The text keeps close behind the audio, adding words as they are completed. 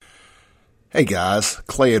Hey guys,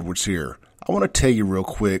 Clay Edwards here. I want to tell you real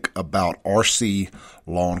quick about RC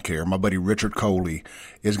Lawn Care. My buddy Richard Coley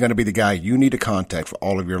is going to be the guy you need to contact for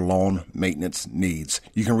all of your lawn maintenance needs.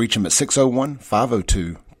 You can reach him at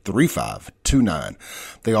 601-502-3529.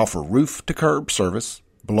 They offer roof to curb service,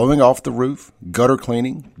 blowing off the roof, gutter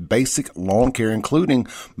cleaning, basic lawn care including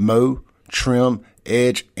mow, trim,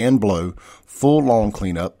 edge, and blow, full lawn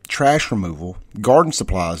cleanup, trash removal, garden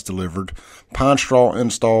supplies delivered, pine straw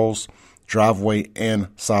installs, driveway and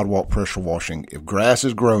sidewalk pressure washing. If grass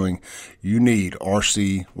is growing, you need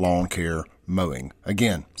RC Lawn Care Mowing.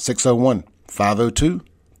 Again,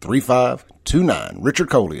 601-502-3529. Richard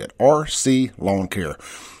Coley at RC Lawn Care,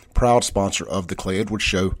 proud sponsor of the Clay Edwards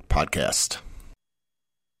Show podcast.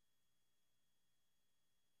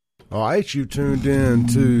 All right, you tuned in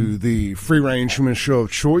to the free-range human show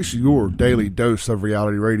of choice, your daily dose of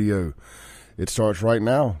reality radio. It starts right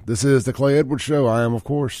now. This is the Clay Edwards Show. I am, of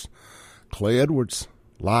course, Clay Edwards,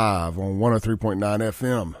 live on 103.9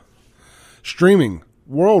 FM, streaming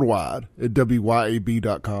worldwide at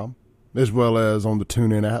WYAB.com, as well as on the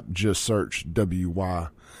TuneIn app. Just search WYAB,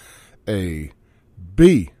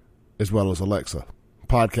 as well as Alexa.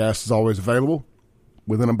 Podcast is always available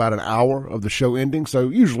within about an hour of the show ending, so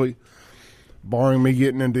usually, barring me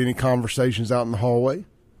getting into any conversations out in the hallway,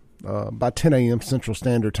 by 10 a.m. Central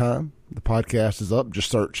Standard Time, the podcast is up. Just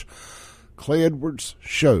search Clay Edwards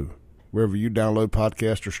Show wherever you download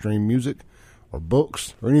podcasts or stream music or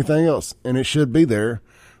books or anything else, and it should be there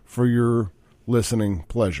for your listening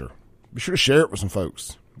pleasure. Be sure to share it with some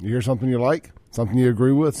folks. You hear something you like, something you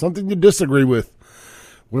agree with, something you disagree with.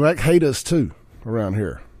 We like hate us too around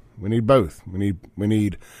here. We need both. We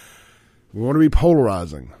want to be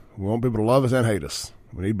polarizing. We want people to love us and hate us.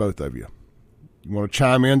 We need both of you. You want to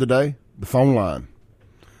chime in today? The phone line.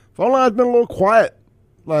 Phone line's been a little quiet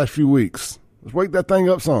last few weeks. Let's wake that thing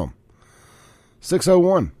up some.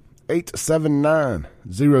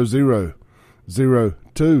 601-879-0002.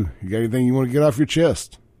 You got anything you want to get off your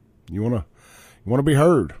chest? You want to be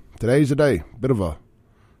heard? Today's the day. Bit of a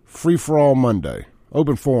free-for-all Monday.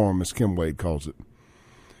 Open forum, as Kim Wade calls it.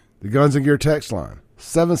 The Guns and Gear text line,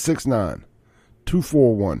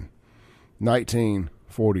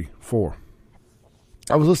 769-241-1944.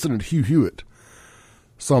 I was listening to Hugh Hewitt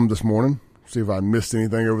some this morning, see if I missed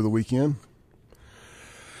anything over the weekend.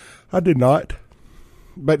 I did not.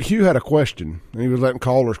 But Hugh had a question, and he was letting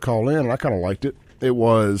callers call in, and I kind of liked it. It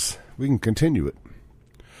was, we can continue it.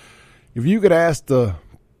 If you could ask the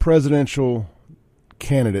presidential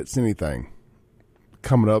candidates anything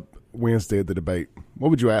coming up Wednesday at the debate, what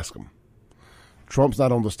would you ask them? Trump's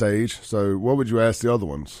not on the stage, so what would you ask the other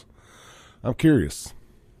ones? I'm curious.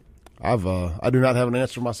 I do not have an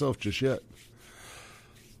answer myself just yet.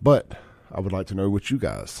 But I would like to know what you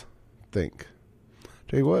guys think.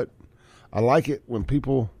 Tell you what, I like it when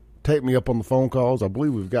people take me up on the phone calls. I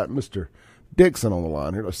believe we've got Mr. Dixon on the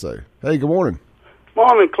line here. Let's say, hey, good morning.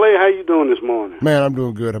 Morning, Clay. How you doing this morning? Man, I'm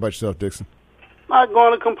doing good. How about yourself, Dixon? Not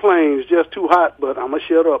going to complain. It's just too hot, but I'm going to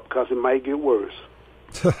shut up because it might get worse.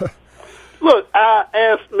 Look, I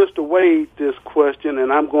asked Mr. Wade this question,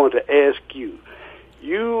 and I'm going to ask you.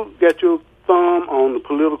 You got your thumb on the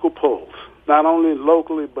political pulse, not only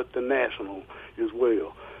locally but the national as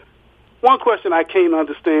well. One question I can't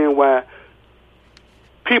understand why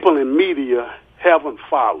people in media haven't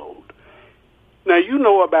followed. Now, you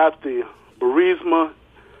know about the Burisma,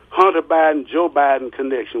 Hunter Biden, Joe Biden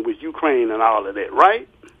connection with Ukraine and all of that, right?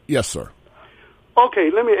 Yes, sir.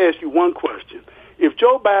 Okay, let me ask you one question. If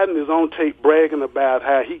Joe Biden is on tape bragging about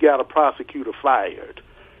how he got a prosecutor fired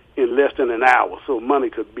in less than an hour so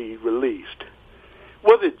money could be released,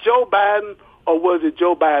 was it Joe Biden or was it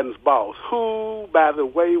Joe Biden's boss, who, by the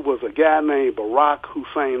way, was a guy named Barack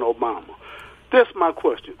Hussein Obama? That's my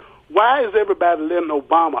question. Why is everybody letting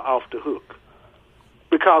Obama off the hook?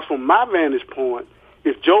 Because from my vantage point,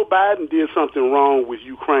 if Joe Biden did something wrong with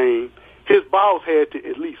Ukraine, his boss had to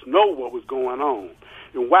at least know what was going on.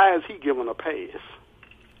 And why is he given a pass?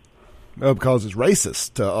 Because it's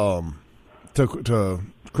racist to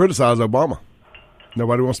criticize Obama.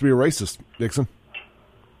 Nobody wants to be a racist, Dixon.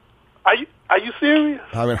 Are you serious?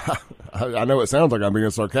 I mean, I know it sounds like I'm being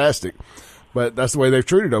sarcastic, but that's the way they've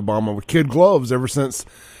treated Obama with kid gloves ever since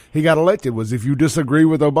he got elected. Was if you disagree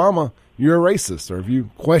with Obama, you're a racist, or if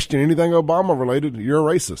you question anything Obama related, you're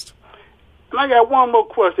a racist. And I got one more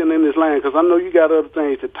question in this line because I know you got other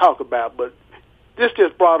things to talk about, but this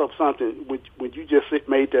just brought up something when you just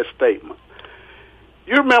made that statement.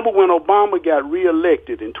 You remember when Obama got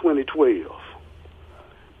reelected in 2012?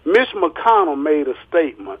 Mitch McConnell made a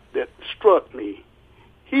statement that struck me.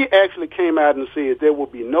 He actually came out and said there will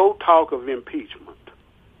be no talk of impeachment.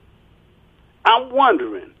 I'm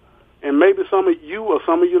wondering, and maybe some of you or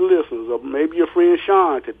some of your listeners, or maybe your friend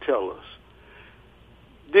Sean could tell us,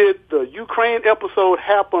 did the Ukraine episode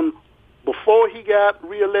happen before he got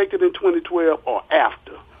reelected in 2012 or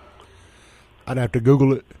after? I'd have to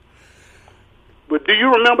Google it. But do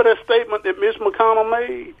you remember that statement that Mitch McConnell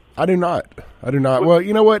made? I do not. Well,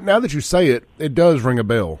 you know what? Now that you say it, it does ring a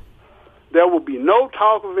bell. There will be no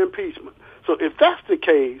talk of impeachment. So if that's the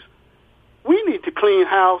case, we need to clean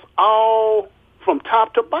house all from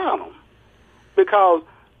top to bottom, because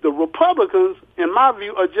the Republicans, in my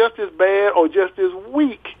view, are just as bad or just as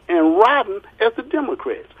weak and rotten as the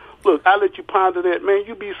Democrats. Look, I'll let you ponder that. Man,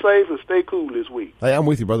 you be safe and stay cool this week. Hey, I'm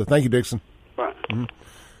with you, brother. Thank you, Dixon. Right. Mm-hmm.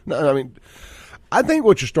 No, I mean, I think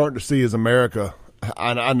what you're starting to see is America.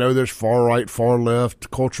 I know there's far right, far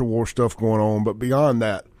left, culture war stuff going on, but beyond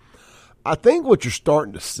that, I think what you're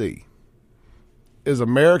starting to see is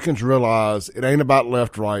Americans realize it ain't about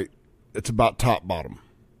left, right. It's about top, bottom.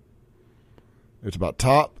 It's about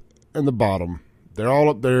top and the bottom. They're all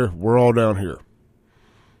up there. We're all down here.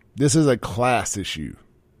 This is a class issue.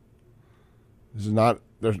 This is not.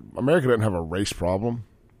 America doesn't have a race problem.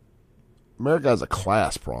 America has a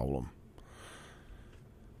class problem.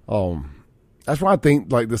 That's why I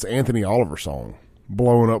think like this Anthony Oliver song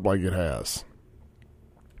blowing up like it has.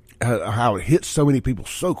 How it hits so many people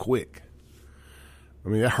so quick. I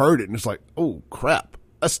mean, I heard it and it's like, oh crap,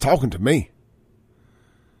 that's talking to me.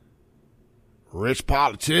 Rich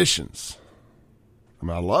politicians. I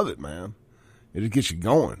mean, I love it, man. It just gets you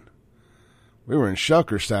going. We were in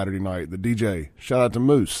Shucker Saturday night. The DJ, shout out to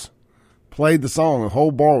Moose, played the song. The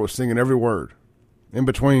whole bar was singing every word, in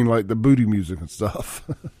between like the booty music and stuff.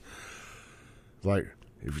 Like,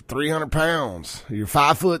 if you're 300 pounds, you're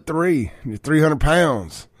 5'3", you're 300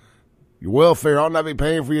 pounds, your welfare ought not be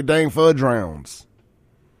paying for your dang fudge rounds.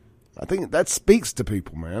 I think that speaks to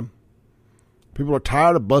people, man. People are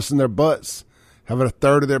tired of busting their butts, having a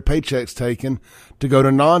third of their paychecks taken to go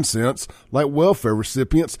to nonsense like welfare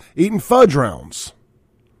recipients eating fudge rounds,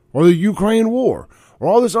 or the Ukraine war, or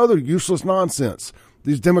all this other useless nonsense.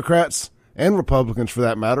 These Democrats and Republicans, for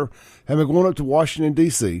that matter, have been going up to Washington,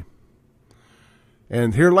 D.C.,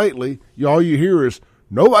 and here lately, all you hear is,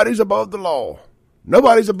 nobody's above the law.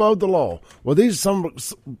 Nobody's above the law. Well, these some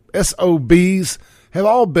SOBs have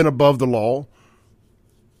all been above the law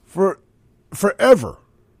for forever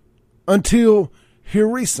until here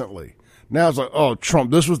recently. Now it's like, oh, Trump,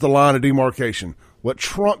 this was the line of demarcation. What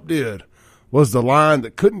Trump did was the line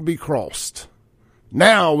that couldn't be crossed.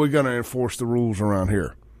 Now we're going to enforce the rules around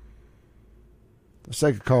here. Let's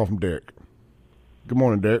take a call from Derek. Good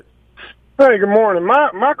morning, Derek. Hey, good morning.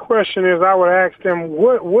 My question is, I would ask them,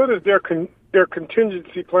 what is their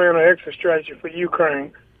contingency plan or exit strategy for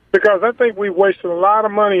Ukraine? Because I think we've wasted a lot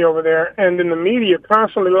of money over there, and then the media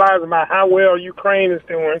constantly lies about how well Ukraine is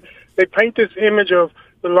doing. They paint this image of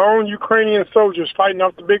the lone Ukrainian soldiers fighting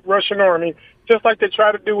off the big Russian army, just like they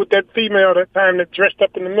try to do with that female that time that dressed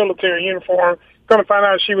up in the military uniform. Going to find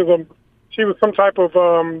out she was some type of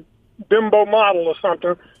bimbo model or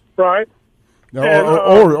something, right? No,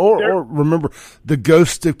 or remember the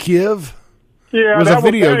Ghost of Kiev? Yeah, was a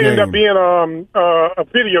video game. Ended up being a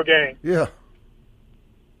video game. Yeah.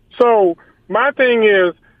 So my thing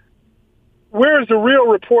is, where's the real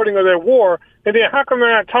reporting of that war? And then how come they're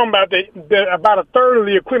not talking about that about a third of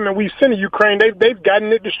the equipment we've sent to Ukraine, they've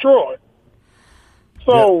gotten it destroyed?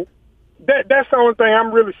 So that's the only thing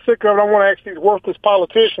I'm really sick of. I want to ask these worthless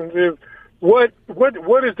politicians is what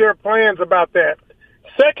is their plans about that?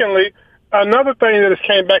 Secondly, another thing that has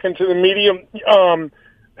came back into the media,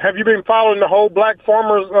 have you been following the whole Black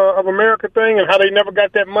Farmers of America thing and how they never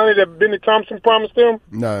got that money that Benny Thompson promised them?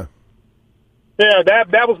 No. Yeah,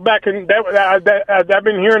 that was back in I've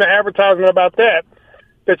been hearing the advertisement about that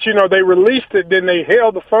they released it, then they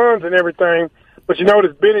held the funds and everything. But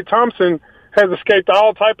this Benny Thompson has escaped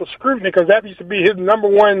all type of scrutiny because that used to be his number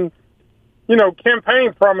one,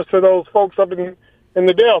 campaign promise to those folks up in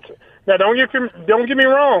the Delta. Now, don't get me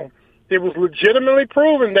wrong. It was legitimately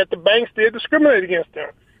proven that the banks did discriminate against them.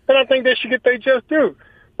 And I think they should get their just due.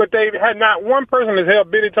 But they had not one person has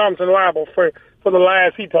held Benny Thompson liable for the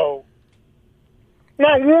lies he told.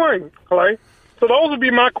 Not one, Clay. So those would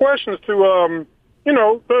be my questions to,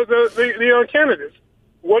 the candidates.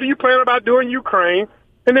 What do you plan about doing Ukraine?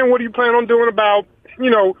 And then what do you plan on doing about,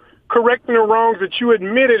 correcting the wrongs that you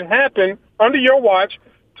admitted happened under your watch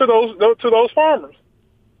to those farmers?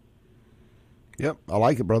 Yep, I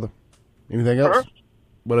like it, brother. Anything else? Uh-huh.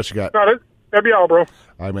 What else you got? No, that'd be all, bro. All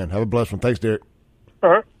right, man. Have a blessed one. Thanks, Derek.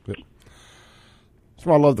 Uh-huh. Good. That's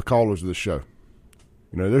why I love the callers of this show.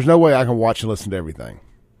 There's no way I can watch and listen to everything.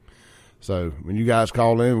 So when you guys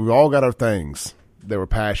call in, we've all got our things that we're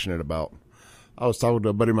passionate about. I was talking to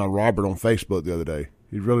a buddy of mine, Robert, on Facebook the other day.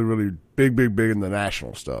 He's really, really big in the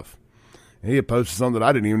national stuff. And he had posted something that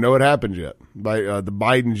I didn't even know had happened yet. By the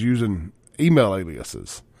Bidens using email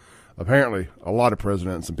aliases. Apparently, a lot of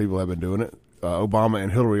presidents and people have been doing it. Obama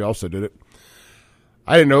and Hillary also did it.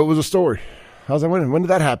 I didn't know it was a story. I was like, when did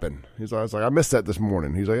that happen? I was like, I missed that this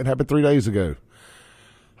morning. He's like, it happened 3 days ago.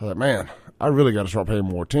 I was like, man, I really got to start paying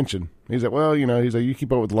more attention. He's like, well, he's like, you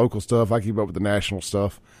keep up with the local stuff. I keep up with the national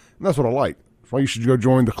stuff. And that's what I like. That's why you should go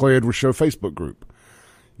join the Clay Edwards Show Facebook group.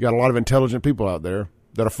 You got a lot of intelligent people out there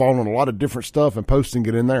that are following a lot of different stuff and posting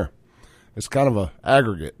it in there. It's kind of a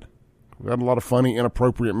aggregate. We've got a lot of funny,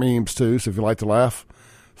 inappropriate memes, too, so if you like to laugh,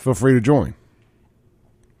 feel free to join.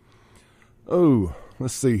 Oh,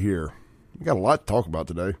 let's see here. We got a lot to talk about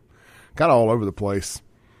today. Kind of all over the place.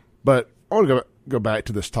 But I want to go back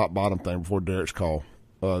to this top-bottom thing before Derek's call,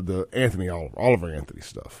 the Oliver Anthony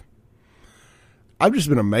stuff. I've just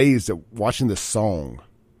been amazed at watching this song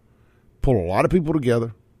pull a lot of people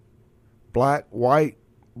together. Black, white,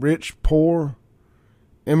 rich, poor,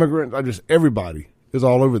 immigrant, everybody is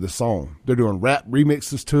all over the song. They're doing rap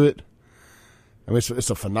remixes to it. I mean, it's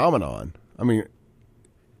a phenomenon. I mean,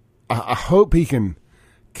 I hope he can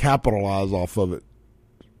capitalize off of it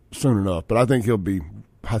soon enough, but I think he'll be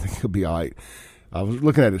all right. I was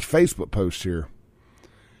looking at his Facebook post here,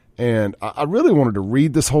 and I really wanted to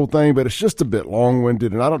read this whole thing, but it's just a bit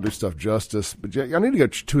long-winded, and I don't do stuff justice. But I need to go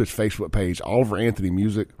to his Facebook page, Oliver Anthony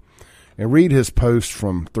Music, and read his post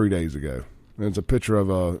from 3 days ago. There's a picture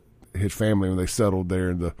of his family when they settled there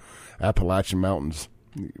in the Appalachian Mountains.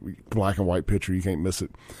 Black and white picture, you can't miss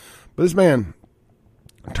it. But this man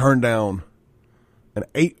turned down an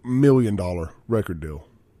 $8 million record deal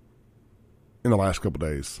in the last couple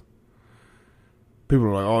of days. People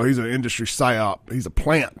are like, oh, he's an industry psyop. He's a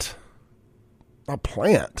plant. A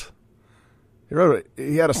plant.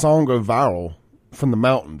 He had a song go viral from the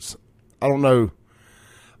mountains. I don't know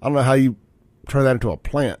how you turn that into a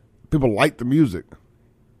plant. People like the music.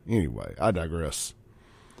 Anyway, I digress.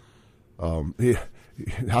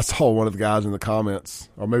 I saw one of the guys in the comments,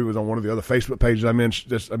 or maybe it was on one of the other Facebook pages I mentioned,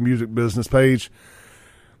 just a music business page.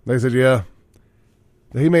 They said, yeah,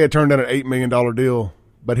 he may have turned down an $8 million deal,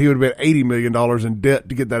 but he would have been $80 million in debt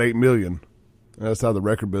to get that $8 million. And that's how the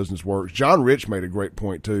record business works. John Rich made a great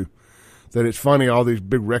point, too, that it's funny, all these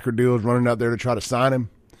big record deals running out there to try to sign him.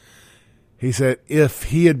 He said if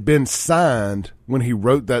he had been signed when he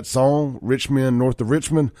wrote that song, Rich Men North of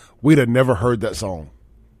Richmond, we'd have never heard that song.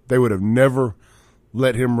 They would have never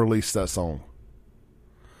let him release that song.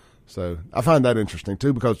 So I find that interesting,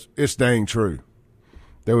 too, because it's dang true.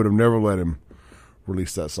 They would have never let him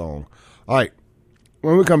release that song. All right,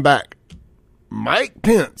 when we come back, Mike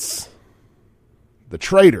Pence, the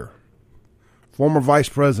traitor, former vice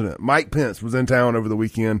president, Mike Pence was in town over the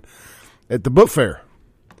weekend at the book fair.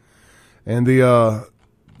 And the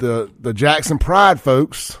Jackson Pride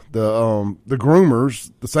folks, the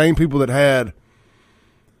groomers, the same people that had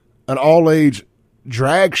an all-age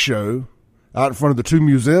drag show out in front of the two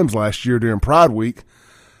museums last year during Pride Week,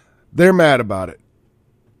 they're mad about it.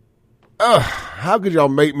 How could y'all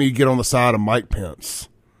make me get on the side of Mike Pence?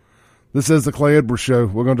 This is the Clay Edwards Show.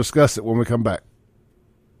 We're going to discuss it when we come back.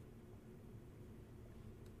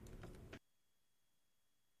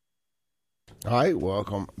 All right,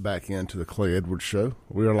 welcome back into the Clay Edwards Show.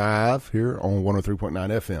 We are live here on 103.9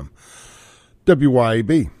 FM,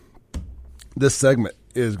 WYAB. This segment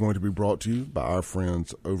is going to be brought to you by our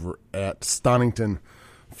friends over at Stonington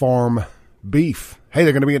Farm Beef. Hey,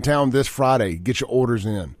 they're going to be in town this Friday. Get your orders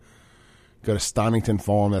in. Go to Stonington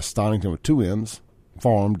Farm. That's Stonington with 2 N's,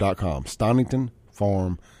 farm.com.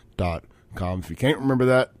 StoningtonFarm.com. If you can't remember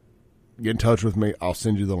that, get in touch with me. I'll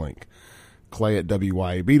send you the link. Clay at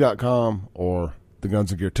WYAB.com or the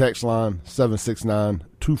Guns and Gear text line,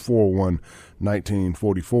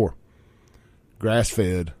 769-241-1944.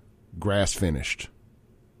 Grass-fed, grass-finished.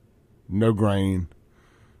 No grain,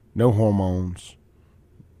 no hormones,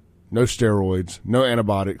 no steroids, no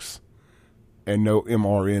antibiotics, and no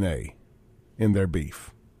mRNA in their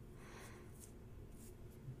beef.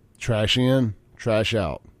 Trash in, trash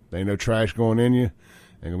out. There ain't no trash going in you.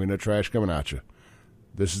 Ain't going to be no trash coming out you.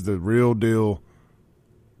 This is the real deal,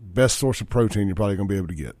 best source of protein you're probably going to be able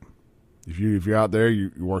to get. If you're out there,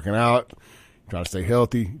 you're working out, you're trying to stay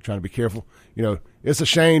healthy, you're trying to be careful. You know, it's a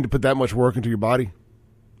shame to put that much work into your body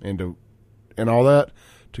and all that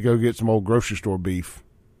to go get some old grocery store beef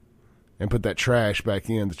and put that trash back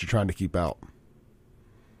in that you're trying to keep out.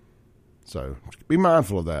 So be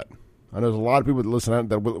mindful of that. I know there's a lot of people that listen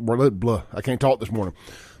to that. I can't talk this morning.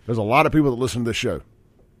 There's a lot of people that listen to this show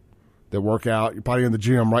that work out. You're probably in the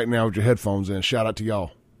gym right now with your headphones in. Shout out to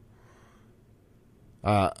y'all.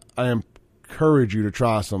 I encourage you to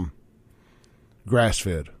try some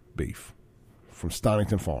grass-fed beef from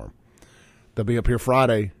Stonington Farm. They'll be up here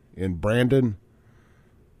Friday in Brandon,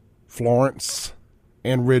 Florence,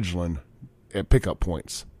 and Ridgeland at pickup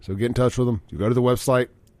points. So get in touch with them. You go to the website.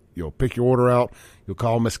 You'll pick your order out. You'll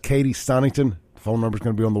call Miss Katie Stonington. The phone number is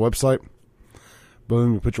going to be on the website.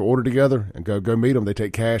 Boom, you put your order together and go meet them. They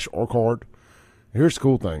take cash or card. And here's the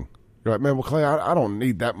cool thing. You're like, man, well, Clay, I don't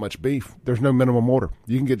need that much beef. There's no minimum order.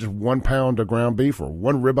 You can get just 1 pound of ground beef or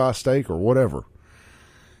 1 ribeye steak or whatever,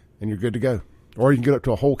 and you're good to go. Or you can get up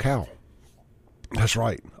to a whole cow. That's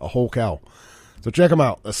right, a whole cow. So check them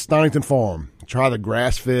out. That's Stonington Farm. Try the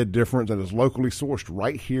grass-fed difference that is locally sourced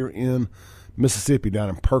right here in Mississippi, down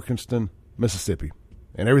in Perkinston, Mississippi.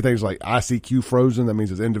 And everything's like ICQ frozen. That means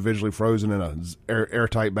it's individually frozen in an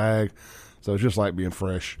airtight bag. So it's just like being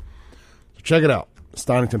fresh. So check it out.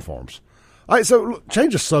 Stonington Farms. All right, so look,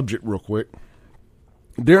 change the subject real quick.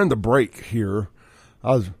 During the break here,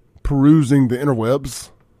 I was perusing the interwebs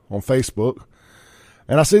on Facebook,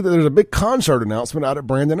 and I see that there's a big concert announcement out at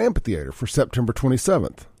Brandon Amphitheater for September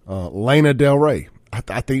 27th. Lana Del Rey.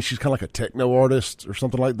 I think she's kind of like a techno artist or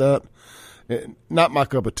something like that. Not my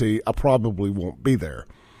cup of tea. I probably won't be there.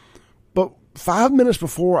 But 5 minutes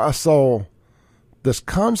before I saw this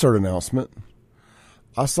concert announcement,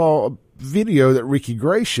 I saw a video that Ricky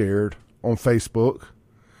Gray shared on Facebook,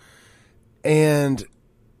 and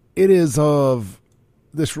it is of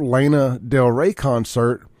this Lana Del Rey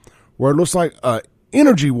concert where it looks like an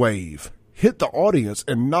energy wave hit the audience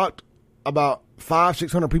and knocked about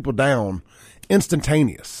 500-600 people down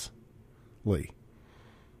instantaneously.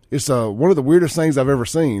 It's one of the weirdest things I've ever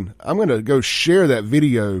seen. I'm going to go share that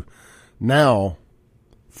video now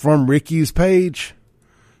from Ricky's page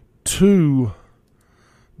to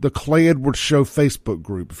the Clay Edwards Show Facebook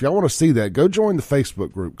group. If y'all want to see that, go join the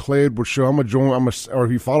Facebook group, Clay Edwards Show. I'm going to join, or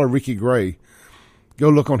if you follow Ricky Gray, go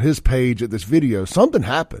look on his page at this video. Something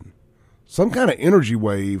happened. Some kind of energy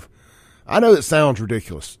wave. I know it sounds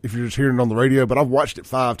ridiculous if you're just hearing it on the radio, but I've watched it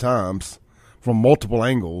 5 times from multiple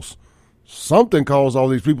angles. Something caused all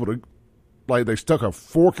these people to, like they stuck a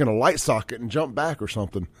fork in a light socket and jumped back or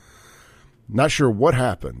something. Not sure what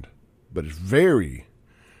happened, but it's very,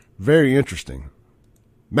 very interesting.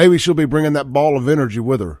 Maybe she'll be bringing that ball of energy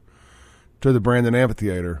with her to the Brandon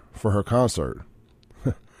Amphitheater for her concert.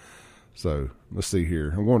 So let's see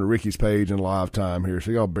here. I'm going to Ricky's page in live time here,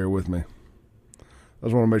 so y'all bear with me. I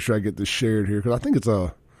just want to make sure I get this shared here because I think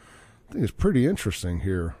it's pretty interesting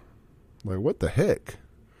here. Like, what the heck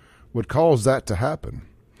would cause that to happen?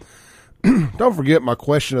 Don't forget, my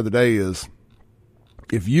question of the day is,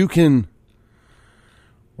 if you can,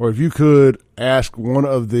 or if you could ask one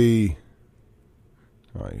of the,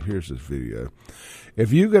 all right, here's this video.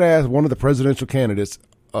 If you could ask one of the presidential candidates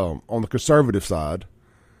on the conservative side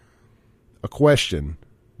a question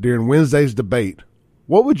during Wednesday's debate,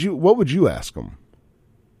 what would you ask them?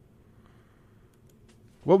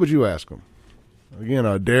 What would you ask them?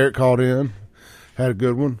 Again, Derek called in, had a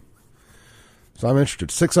good one. So I'm interested.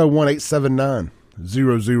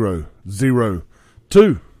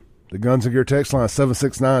 601-879-0002. The Guns and Gear text line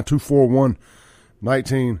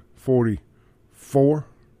 769-241-1944.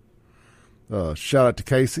 Shout out to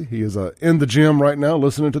Casey. He is in the gym right now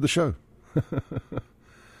listening to the show.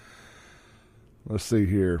 Let's see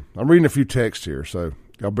here. I'm reading a few texts here, so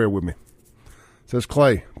y'all bear with me. It says,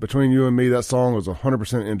 Clay, between you and me, that song was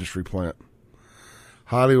 100% industry plant.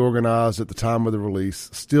 Highly organized at the time of the release.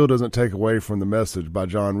 Still doesn't take away from the message by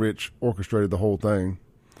John Rich. Orchestrated the whole thing.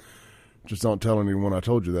 Just don't tell anyone I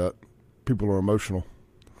told you that. People are emotional.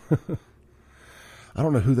 I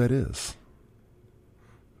don't know who that is.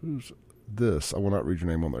 Who's this? I will not read your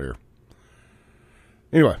name on the air.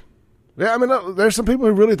 Anyway. Yeah, I mean, there's some people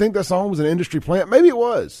who really think that song was an industry plant. Maybe it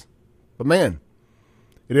was. But man,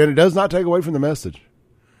 it does not take away from the message.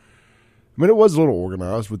 I mean, it was a little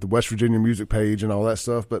organized with the West Virginia music page and all that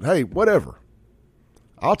stuff. But hey, whatever.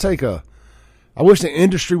 I wish the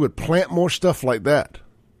industry would plant more stuff like that.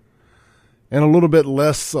 And a little bit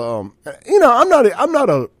less, I'm not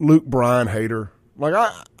a Luke Bryan hater. Like,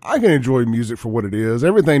 I can enjoy music for what it is.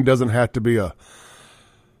 Every song doesn't have to be a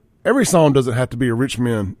Rich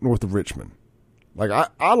Men North of Richmond. Like,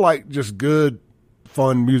 I like just good,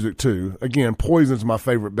 fun music too. Again, Poison's my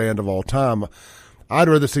favorite band of all time. I'd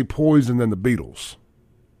rather see Poison than the Beatles.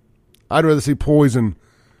 I'd rather see Poison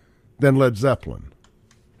than Led Zeppelin.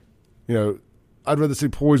 I'd rather see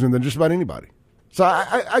Poison than just about anybody. So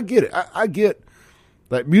I get it. I get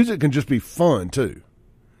that music can just be fun too.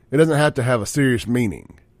 It doesn't have to have a serious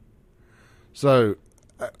meaning. So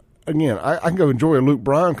again, I can go enjoy a Luke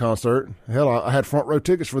Bryan concert. Hell, I had front row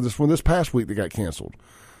tickets for this one this past week that got canceled.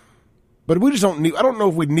 But we just don't need. I don't know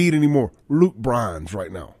if we need any more Luke Bryans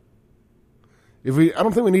right now. I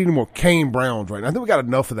don't think we need any more Kane Browns right now. I think we got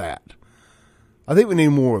enough of that. I think we need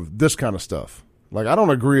more of this kind of stuff. Like, I don't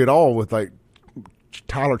agree at all with like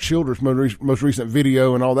Tyler Childers' most recent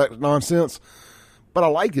video and all that nonsense. But I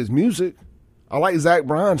like his music. I like Zach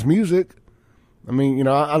Bryan's music. I mean, you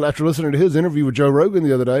know, after listening to his interview with Joe Rogan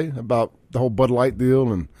the other day about the whole Bud Light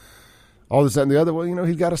deal and all this, that, and the other, well, you know,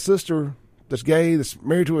 he's got a sister that's gay, that's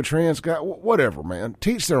married to a trans guy. Whatever, man.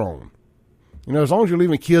 Teach their own. You know, as long as you're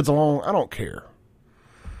leaving kids alone, I don't care.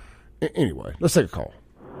 Anyway, let's take a call.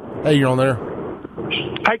 Hey, you're on there.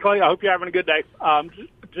 Hey, Clay. I hope you're having a good day.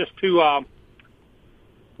 Just to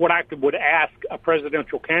what I would ask a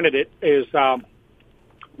presidential candidate is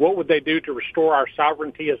what would they do to restore our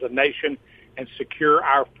sovereignty as a nation and secure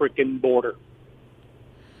our freaking border?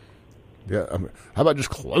 Yeah, I mean, how about just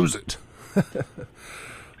close it?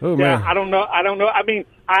 Oh, man. I don't know. I mean,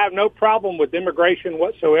 I have no problem with immigration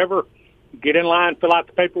whatsoever. Get in line, fill out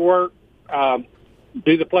the paperwork,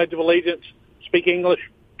 do the Pledge of Allegiance, speak English,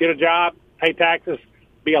 get a job, pay taxes,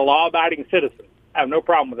 be a law-abiding citizen. I have no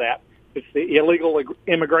problem with that. It's the illegal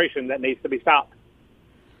immigration that needs to be stopped.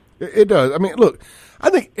 It does. I mean, look, I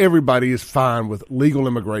think everybody is fine with legal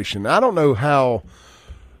immigration. I don't know how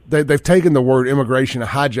they've taken the word immigration and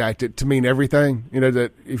hijacked it to mean everything. You know,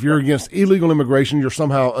 that if you're against illegal immigration, you're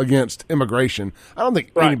somehow against immigration. I don't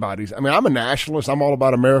think anybody's. I mean, I'm a nationalist. I'm all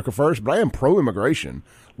about America first, but I am pro-immigration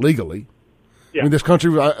legally. Yeah. I mean, this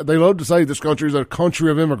country, they love to say this country is a country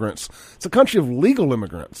of immigrants. It's a country of legal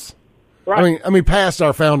immigrants. Right. I mean, past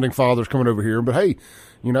our founding fathers coming over here, but hey,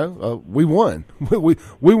 you know, we won.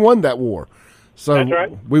 We won that war. So that's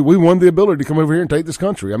right. we won the ability to come over here and take this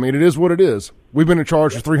country. I mean, it is what it is. We've been in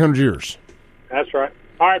charge for 300 years. That's right.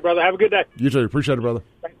 All right, brother. Have a good day. You too. Appreciate it, brother.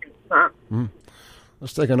 Thank you. Uh-huh. Mm-hmm.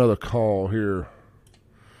 Let's take another call here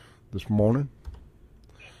this morning.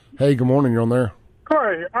 Hey, good morning. You're on there.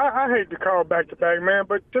 Corey, I hate to call back-to-back, man,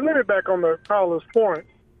 but to let it back on the caller's point,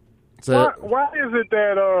 why is it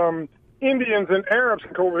that Indians and Arabs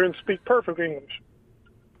can go over here and speak perfect English?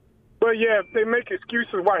 But, yeah, they make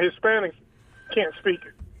excuses why Hispanics can't speak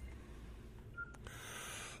it.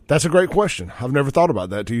 That's a great question. I've never thought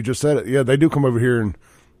about that till you just said it. Yeah, they do come over here and,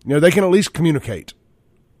 you know, they can at least communicate.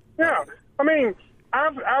 Yeah. I mean,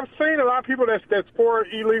 I've seen a lot of people that's for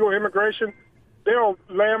illegal immigration. They'll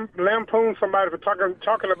lampoon somebody for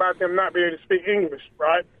talking about them not being able to speak English,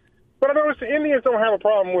 right? But I notice the Indians don't have a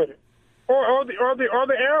problem with it, or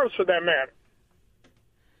the Arabs for that matter.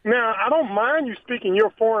 Now, I don't mind you speaking your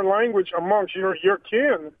foreign language amongst your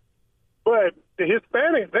kin, but the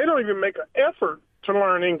Hispanics, they don't even make an effort to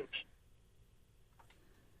learn English.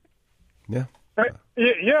 Yeah.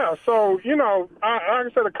 Yeah. So, you know, like I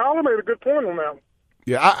said, the caller made a good point on that one.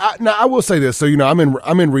 Yeah, now I will say this. So, you know,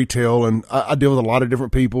 I'm in retail, and I deal with a lot of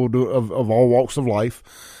different people of all walks of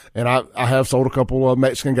life, and I have sold a couple of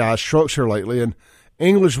Mexican guys trucks here lately, and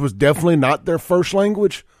English was definitely not their first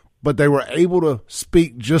language, but they were able to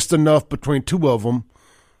speak just enough between two of them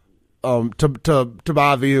to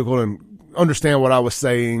buy a vehicle and understand what I was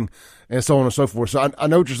saying, and so on and so forth. So I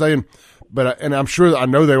know what you're saying. But and I'm sure I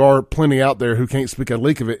know there are plenty out there who can't speak a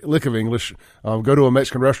lick of English. Go to a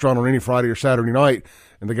Mexican restaurant on any Friday or Saturday night,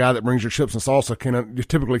 and the guy that brings your chips and salsa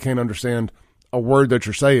typically can't understand a word that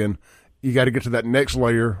you're saying. You got to get to that next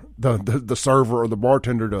layer, the server or the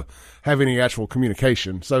bartender, to have any actual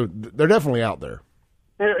communication. So they're definitely out there.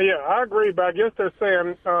 Yeah, I agree. But I guess they're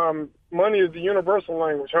saying money is the universal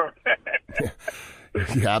language, huh?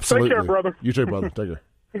 Yeah, absolutely. Take care, brother. You too, brother. Take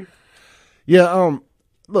care. Yeah.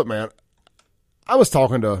 Look, man. I was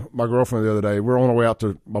talking to my girlfriend the other day. We're on our way out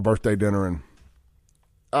to my birthday dinner, and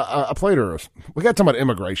I played her. We got talking about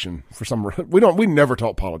immigration for some reason. We never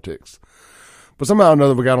talk politics, but somehow or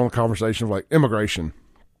another we got on a conversation of like immigration,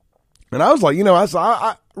 and I was like, you know,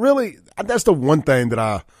 I really, that's the one thing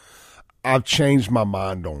that I've changed my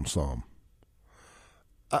mind on some.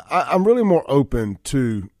 I'm really more open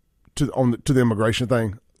to the immigration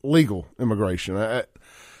thing, legal immigration.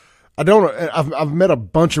 I've met a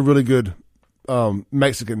bunch of really good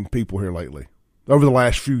Mexican people here lately over the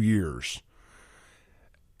last few years,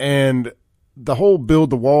 and the whole build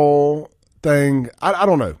the wall thing, I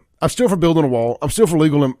don't know. I'm still for building a wall. I'm still for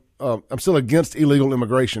I'm still against illegal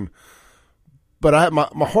immigration, but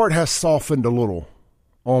my heart has softened a little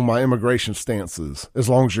on my immigration stances as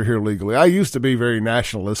long as you're here legally. I used to be very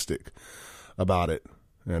nationalistic about it,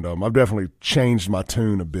 and I've definitely changed my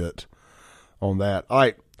tune a bit on that. All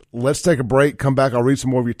right, let's take a break. Come back. I'll read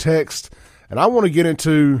some more of your text. And I want to get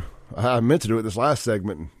into, I meant to do it this last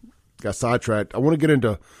segment, got sidetracked. I want to get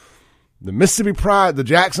into the Mississippi Pride, the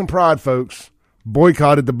Jackson Pride folks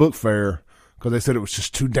boycotted the book fair because they said it was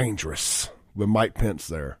just too dangerous with Mike Pence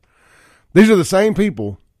there. These are the same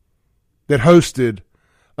people that hosted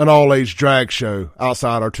an all-age drag show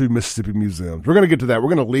outside our two Mississippi museums. We're going to get to that.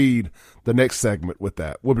 We're going to lead the next segment with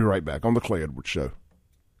that. We'll be right back on the Clay Edwards Show.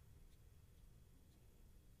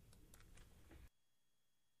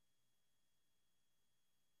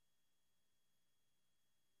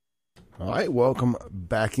 All right, welcome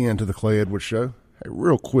back into the Clay Edwards Show. Hey,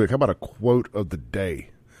 real quick, how about a quote of the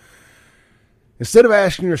day? Instead of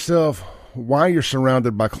asking yourself why you're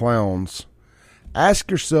surrounded by clowns,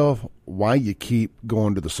 ask yourself why you keep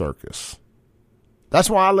going to the circus. That's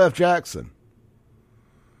why I left Jackson.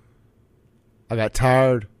 I got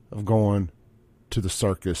tired of going to the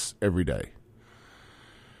circus every day.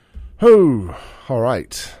 Oh, all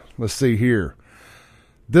right. Let's see here.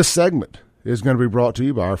 This segment is going to be brought to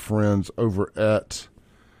you by our friends over at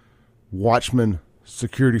Watchman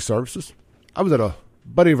Security Services. I was at a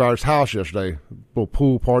buddy of ours' house yesterday, a little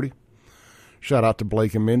pool party. Shout out to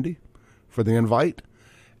Blake and Mindy for the invite.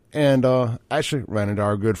 And actually ran into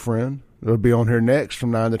our good friend. It'll be on here next from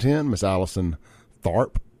 9 to 10, Miss Allison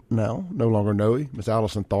Tharp. Now, no longer Noe, Miss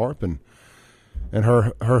Allison Tharp and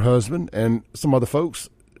her husband and some other folks.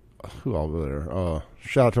 Who all over there?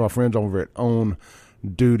 Shout out to my friends over at On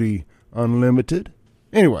Duty Unlimited.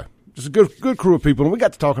 Anyway, just a good crew of people, and we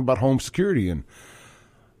got to talking about home security, and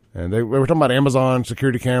we were talking about Amazon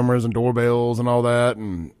security cameras and doorbells and all that,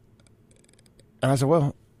 and I said,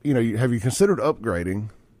 well, have you considered upgrading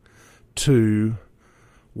to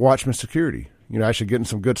Watchman Security? Actually getting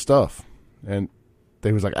some good stuff. And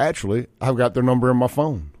they was like, actually, I've got their number in my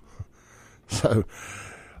phone, so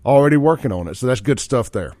already working on it. So that's good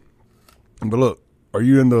stuff there. But look, are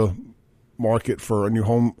you in the market for a new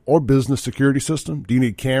home or business security system? Do you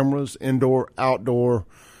need cameras, indoor, outdoor,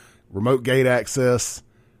 remote gate access,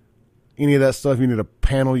 any of that stuff? You need a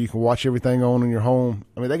panel you can watch everything on in your home.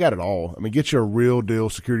 I mean, they got it all. I mean, get you a real deal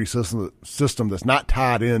security system that's not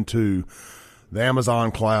tied into the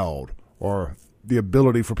Amazon cloud or the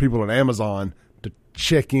ability for people at Amazon to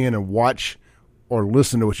check in and watch or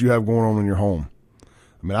listen to what you have going on in your home.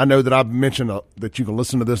 I mean, I know that I've mentioned that you can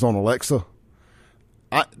listen to this on Alexa.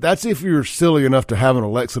 That's if you're silly enough to have an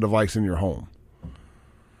Alexa device in your home.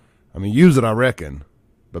 I mean, use it, I reckon,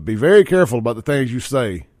 but be very careful about the things you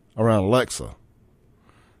say around Alexa.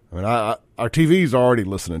 I mean, our TVs are already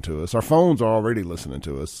listening to us. Our phones are already listening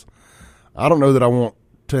to us. I don't know that I want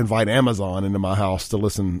to invite Amazon into my house to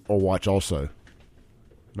listen or watch also.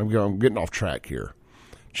 I'm getting off track here.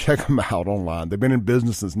 Check them out online. They've been in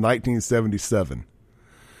business since 1977.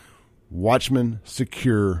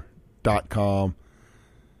 WatchmanSecure.com.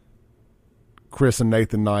 Chris and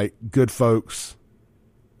Nathan Knight, good folks.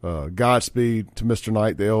 Godspeed to Mr.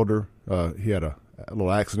 Knight, the elder. He had a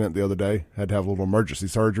little accident the other day. Had to have a little emergency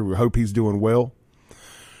surgery. We hope he's doing well.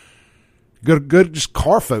 Good, just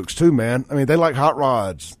car folks too, man. I mean, they like hot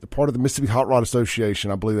rods. They're part of the Mississippi Hot Rod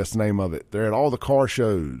Association. I believe that's the name of it. They're at all the car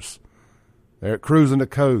shows. They're at Cruising the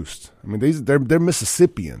Coast. I mean, they're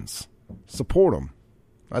Mississippians. Support them.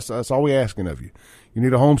 That's all we're asking of you. You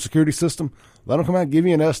need a home security system? Let them come out and give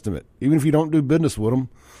you an estimate. Even if you don't do business with them,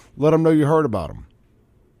 let them know you heard about them.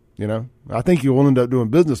 I think you will end up doing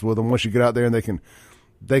business with them once you get out there and they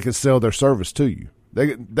can sell their service to you.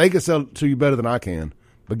 They can sell it to you better than I can,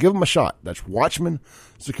 but give them a shot. That's Watchman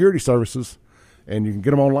Security Services, and you can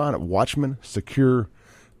get them online at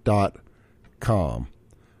watchmansecure.com.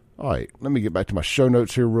 All right, let me get back to my show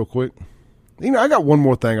notes here real quick. I got one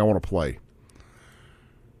more thing I want to play.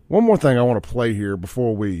 One more thing I want to play here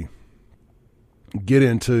before we get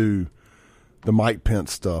into the Mike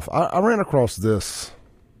Pence stuff. I ran across this.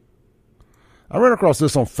 I ran across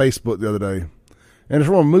this on Facebook the other day, and it's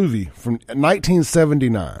from a movie from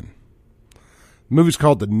 1979. The movie's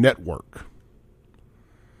called The Network.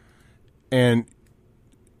 And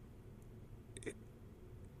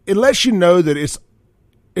it lets you know that it's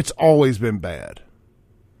always been bad.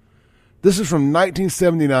 This is from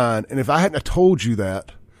 1979, and if I hadn't told you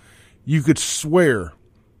that, you could swear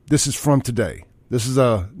this is from today. This is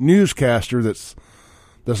a newscaster that's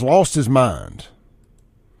lost his mind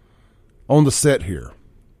on the set here.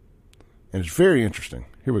 And it's very interesting.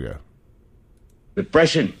 Here we go.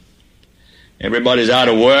 Depression. Everybody's out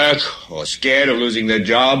of work or scared of losing their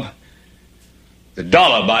job. The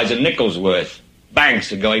dollar buys a nickel's worth.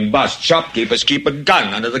 Banks are going bust. Shopkeepers keep a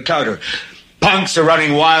gun under the counter. Punks are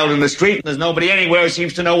running wild in the street, and there's nobody anywhere who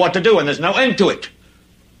seems to know what to do, and there's no end to it.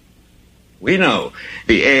 We know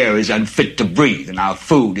the air is unfit to breathe, and our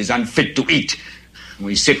food is unfit to eat.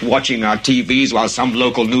 We sit watching our TVs while some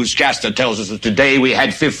local newscaster tells us that today we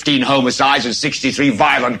had 15 homicides and 63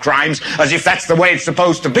 violent crimes, as if that's the way it's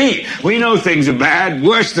supposed to be. We know things are bad,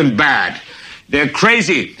 worse than bad. They're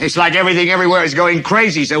crazy. It's like everything everywhere is going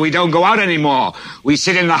crazy, so we don't go out anymore. We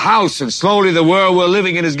sit in the house, and slowly the world we're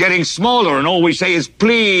living in is getting smaller, and all we say is,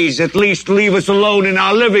 please, at least leave us alone in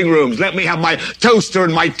our living rooms. Let me have my toaster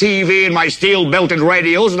and my TV and my steel-belted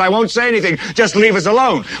radios, and I won't say anything. Just leave us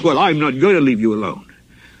alone. Well, I'm not going to leave you alone.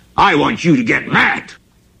 I want you to get mad.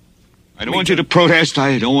 I don't want you to protest.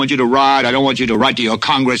 I don't want you to riot. I don't want you to write to your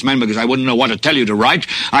congressman because I wouldn't know what to tell you to write.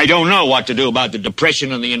 I don't know what to do about the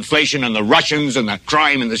depression and the inflation and the Russians and the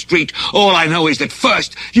crime in the street. All I know is that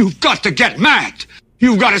first, you've got to get mad.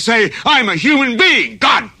 You've got to say, I'm a human being.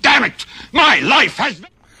 God damn it. My life has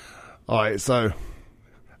been... All right, so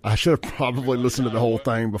I should have probably listened to the whole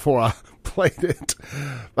thing before I played it.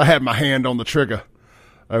 I had my hand on the trigger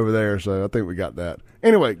over there, so I think we got that.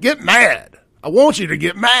 Anyway, get mad. I want you to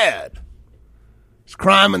get mad. There's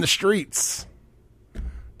crime in the streets.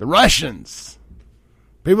 The Russians.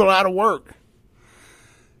 People are out of work.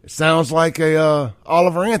 It sounds like a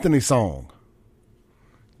Oliver Anthony song.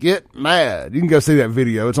 Get mad. You can go see that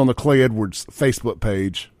video. It's on the Clay Edwards Facebook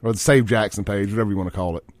page, or the Save Jackson page, whatever you want to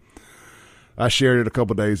call it. I shared it a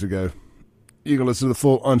couple days ago. You can listen to the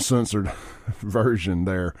full uncensored version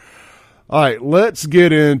there. All right, let's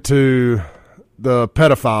get into the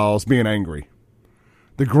pedophiles being angry.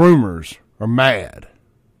 The groomers are mad.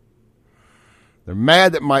 They're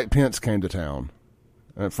mad that Mike Pence came to town.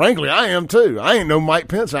 And frankly, I am too. I ain't no Mike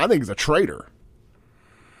Pence. I think he's a traitor.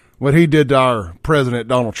 What he did to our president,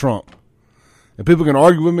 Donald Trump. And people can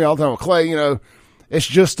argue with me all the time. Well, Clay, you know, it's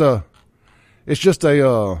just a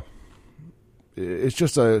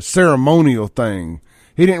ceremonial thing.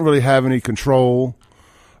 He didn't really have any control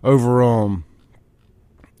over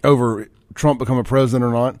Trump becoming president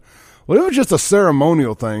or not. Well, it was just a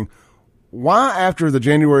ceremonial thing. Why, after the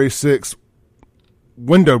January 6th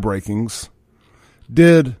window breakings,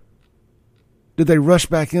 did they rush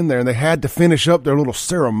back in there and they had to finish up their little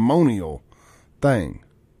ceremonial thing?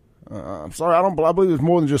 I'm sorry, I believe it was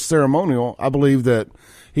more than just ceremonial. I believe that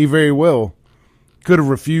he very well could have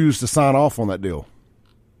refused to sign off on that deal.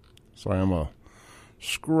 Sorry, I'm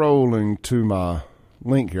scrolling to my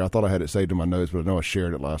link here. I thought I had it saved in my notes, but I know I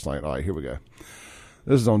shared it last night. All right, here we go.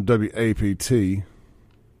 This is on WAPT.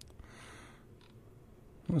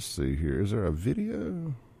 Let's see here. Is there a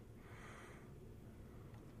video?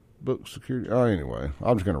 Book security. Oh, anyway,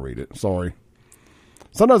 I'm just going to read it. Sorry.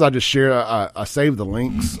 Sometimes I just share. I save the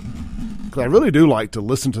links because I really do like to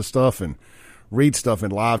listen to stuff and read stuff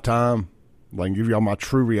in live time. I can give you all my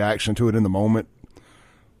true reaction to it in the moment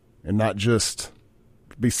and not just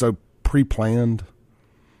be so pre-planned.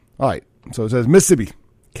 All right. So it says, Mississippi.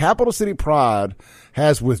 Capital City Pride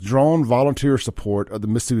has withdrawn volunteer support of the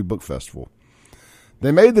Mississippi Book Festival.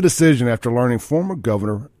 They made the decision after learning former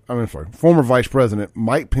Vice President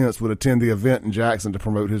Mike Pence would attend the event in Jackson to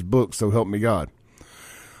promote his book, So Help Me God.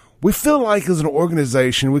 We feel like as an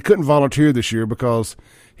organization we couldn't volunteer this year because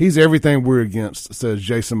he's everything we're against, says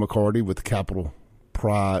Jason McCarty with Capital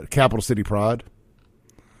City Pride.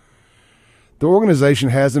 The organization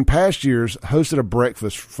has in past years hosted a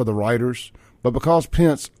breakfast for the writers, but because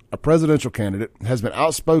Pence, a presidential candidate, has been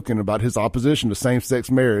outspoken about his opposition to same-sex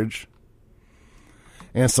marriage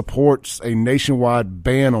and supports a nationwide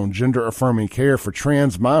ban on gender-affirming care for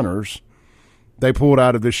trans minors, they pulled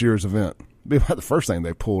out of this year's event. It'd be about the first thing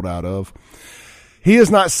they pulled out of. He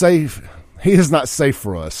is not safe. He is not safe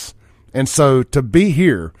for us. And so to be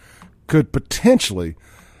here could potentially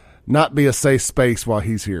not be a safe space while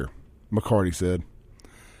he's here, McCarty said.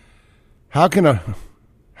 How can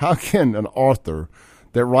an author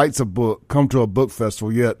that writes a book come to a book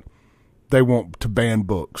festival yet they want to ban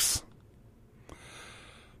books?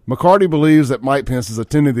 McCarty believes that Mike Pence is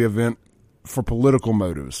attending the event for political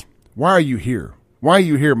motives. Why are you here? Why are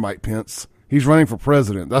you here, Mike Pence? He's running for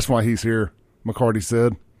president. That's why he's here, McCarty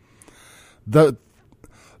said. Though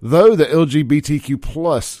the LGBTQ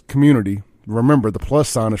plus community, remember the plus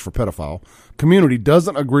sign is for pedophile, community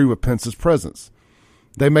doesn't agree with Pence's presence.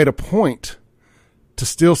 They made a point to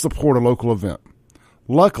still support a local event.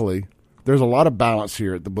 Luckily, there's a lot of balance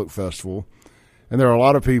here at the book festival, and there are a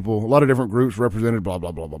lot of people, a lot of different groups represented, blah,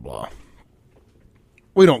 blah, blah, blah, blah.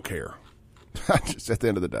 We don't care. Just at the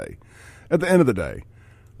end of the day. At the end of the day,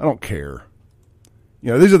 I don't care.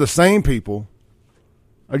 You know, these are the same people,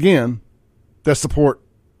 again, that support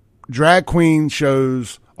drag queen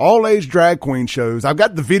shows, all-age drag queen shows. I've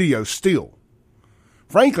got the video still.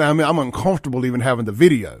 Frankly, I'm uncomfortable even having the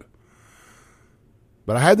video.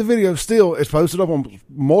 But I had the video still. It's posted up on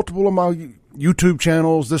multiple of my YouTube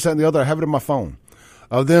channels, this, that, and the other. I have it in my phone.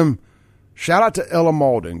 Of them, shout out to Ella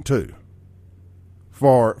Maulding, too,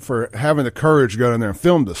 for having the courage to go in there and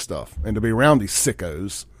film this stuff and to be around these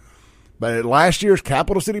sickos. But at last year's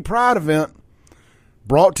Capital City Pride event,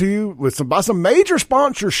 brought to you with by some major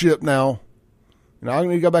sponsorship now. I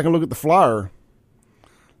need to go back and look at the flyer.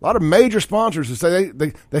 A lot of major sponsors who say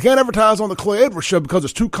they can't advertise on the Clay Edwards Show because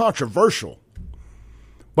it's too controversial.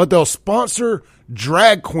 But they'll sponsor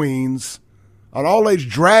drag queens, an all-age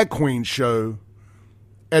drag queen show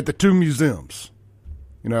at the two museums.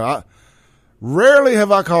 Rarely have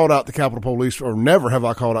I called out the Capitol Police, or never have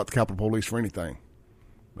I called out the Capitol Police for anything.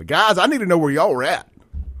 But guys, I need to know where y'all were at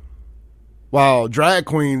while drag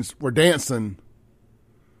queens were dancing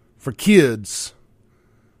for kids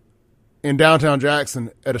in downtown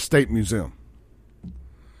Jackson at a state museum.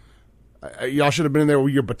 Y'all should have been in there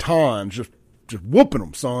with your batons, just whooping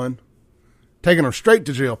them, son. Taking them straight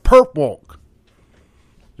to jail. Perp walk.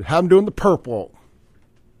 Just have them doing the perp walk.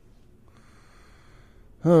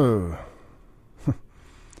 Oh.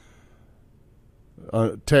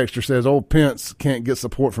 Texture says, old Pence can't get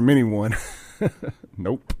support from anyone.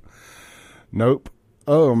 Nope.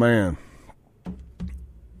 Oh, man.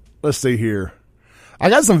 Let's see here. I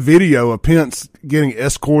got some video of Pence getting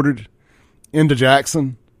escorted into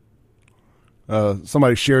Jackson.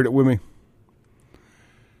 Somebody shared it with me.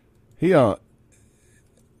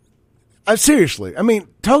 Seriously,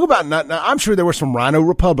 talk about now, I'm sure there were some rhino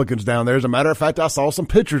Republicans down there. As a matter of fact, I saw some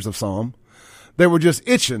pictures of some that were just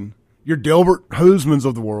itching, your Delbert Hoseman's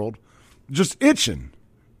of the world, just itching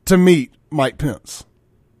to meet Mike Pence.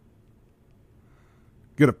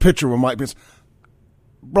 Get a picture with Mike Pence.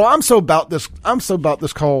 Bro, I'm so about this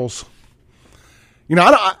cause.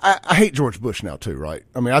 I hate George Bush now too, right?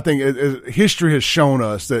 I think history has shown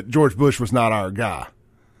us that George Bush was not our guy.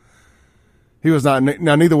 He was not.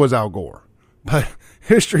 Now, neither was Al Gore. But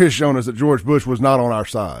history has shown us that George Bush was not on our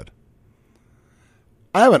side.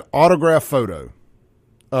 I have an autographed photo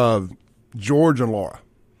of George and Laura.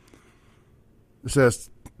 It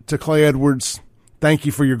says, to Clay Edwards, thank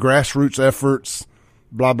you for your grassroots efforts,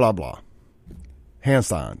 blah, blah, blah. Hand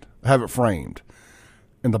signed. I have it framed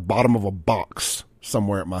in the bottom of a box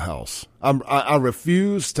somewhere at my house. I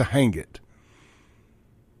refuse to hang it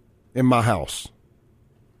in my house.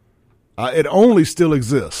 It only still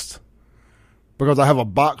exists because I have a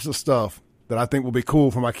box of stuff that I think will be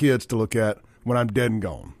cool for my kids to look at when I'm dead and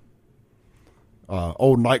gone.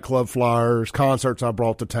 Old nightclub flyers, concerts I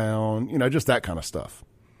brought to town, just that kind of stuff.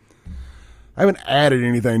 I haven't added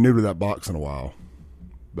anything new to that box in a while,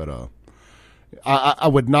 but I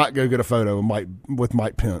would not go get a photo with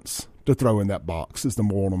Mike Pence to throw in that box, is the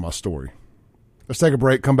moral of my story. Let's take a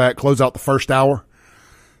break, come back, close out the first hour.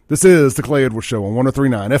 This is the Clay Edwards Show on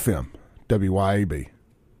 103.9 FM, WYAB.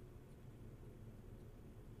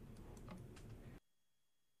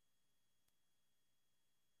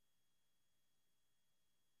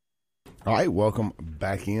 All right, welcome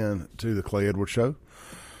back in to the Clay Edwards Show,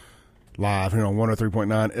 live here on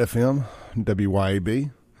 103.9 FM,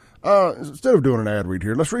 WYAB. Instead of doing an ad read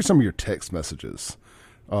here, let's read some of your text messages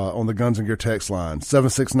on the Guns and Gear text line,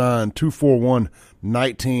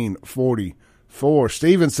 769-241-1944.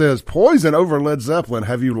 Steven says, Poison over Led Zeppelin.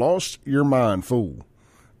 Have you lost your mind, fool?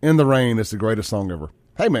 In the Rain is the greatest song ever.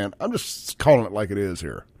 Hey, man, I'm just calling it like it is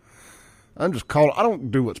here. I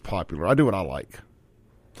don't do what's popular. I do what I like.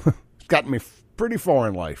 It's gotten me pretty far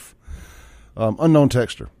in life. Unknown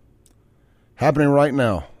texter. Happening right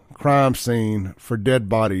now. Crime scene for dead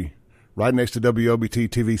body right next to WOBT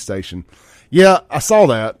TV station. Yeah, I saw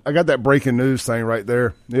that. I got that breaking news thing right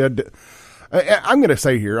there. Yeah, I'm going to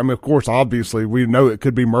say here, of course, obviously, we know it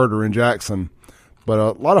could be murder in Jackson, but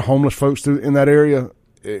a lot of homeless folks in that area,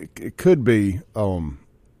 it could be a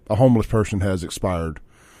homeless person has expired.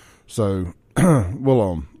 So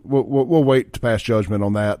we'll wait to pass judgment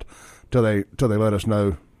on that till they let us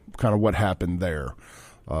know kind of what happened there.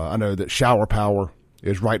 I know that Shower Power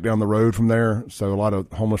is right down the road from there, so a lot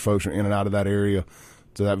of homeless folks are in and out of that area.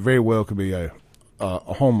 So that very well could be a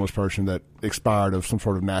homeless person that expired of some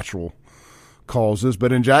sort of natural causes.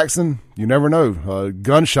 But in Jackson, you never know.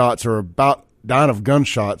 Dying of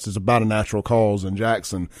gunshots is about a natural cause in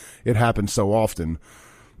Jackson. It happens so often.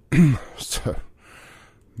 So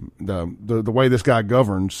the way this guy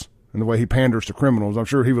governs and the way he panders to criminals, I'm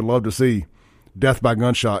sure he would love to see death by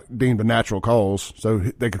gunshot deemed a natural cause so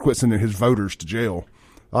they could quit sending his voters to jail.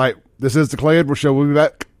 All right, this is the Clay Edwards Show. We'll be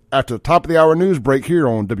back after the top of the hour news break here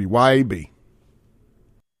on WYAB.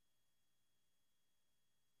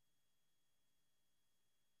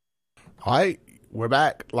 All right, We're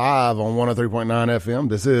back live on 103.9 FM.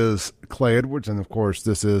 This is Clay Edwards, and of course,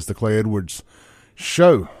 this is the Clay Edwards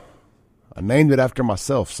Show. I named it after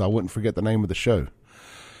myself, so I wouldn't forget the name of the show.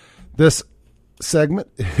 This segment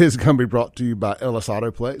is going to be brought to you by Ellis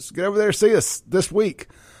Autoplex. Get over there, see us this week.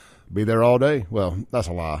 Be there all day. Well, that's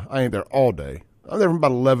a lie. I ain't there all day. I'm there from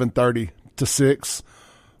about 11:30 to 6,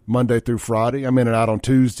 Monday through Friday. I'm in and out on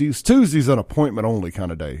Tuesdays. Tuesday's an appointment-only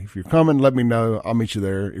kind of day. If you're coming, let me know. I'll meet you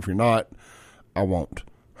there. If you're not, I won't.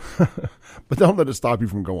 But don't let it stop you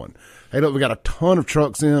from going. Hey, look, we got a ton of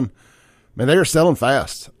trucks in. Man, they are selling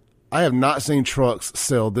fast. I have not seen trucks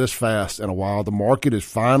sell this fast in a while. The market is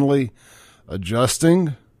finally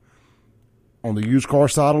adjusting on the used car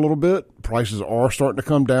side a little bit. Prices are starting to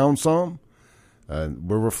come down some.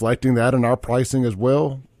 We're reflecting that in our pricing as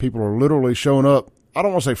well. People are literally showing up. I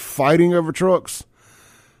don't want to say fighting over trucks,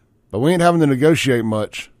 but we ain't having to negotiate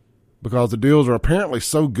much because the deals are apparently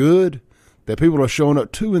so good that people are showing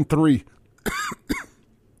up 2 and 3,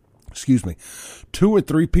 excuse me, 2 or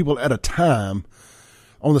 3 people at a time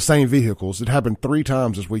on the same vehicles. It happened 3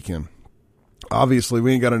 times this weekend. Obviously,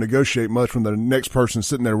 we ain't got to negotiate much when the next person's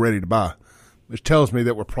sitting there ready to buy, which tells me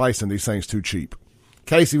that we're pricing these things too cheap.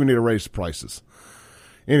 Casey, we need to raise the prices.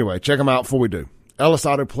 Anyway, check them out before we do.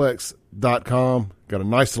 EllisAutoplex.com. Got a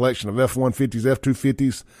nice selection of F-150s,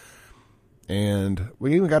 F-250s, and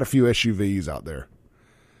we even got a few SUVs out there.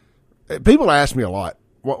 People ask me a lot,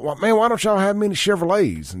 man, why don't y'all have many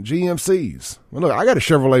Chevrolets and GMCs? Well, look, I got a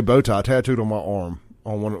Chevrolet bow tie tattooed on my arm,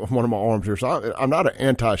 on one of my arms here, so I'm not an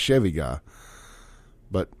anti-Chevy guy.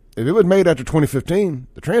 But if it was made after 2015,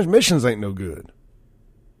 the transmissions ain't no good.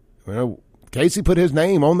 You know, Casey put his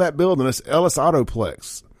name on that building. It's Ellis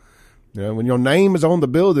Autoplex. You know, when your name is on the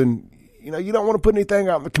building, you know, you don't want to put anything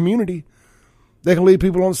out in the community that can lead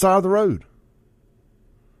people on the side of the road.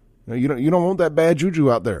 You know, you don't want that bad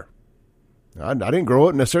juju out there. I didn't grow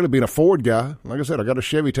up necessarily being a Ford guy. Like I said, I got a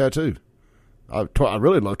Chevy tattoo. I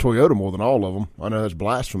really love Toyota more than all of them. I know that's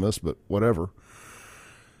blasphemous, but whatever.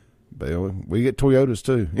 But you know, we get Toyotas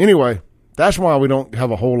too. Anyway, that's why we don't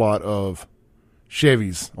have a whole lot of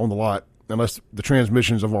Chevys on the lot unless the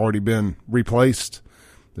transmissions have already been replaced.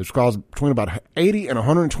 There's caused between about 80 and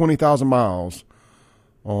 120,000 miles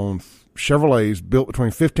on Chevrolets built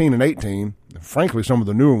between 15 and 18. And frankly, some of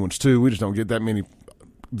the newer ones too. We just don't get that many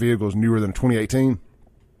vehicles newer than 2018.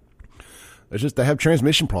 It's just they have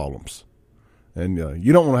transmission problems, and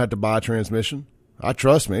you don't want to have to buy a transmission. I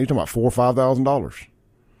trust me. You're talking about $4,000 or $5,000.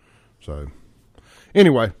 So,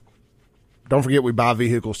 anyway, don't forget we buy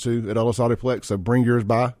vehicles too at Ellis Autoplex. So bring yours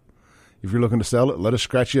by. If you're looking to sell it, let us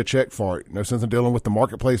scratch you a check for it. No sense in dealing with the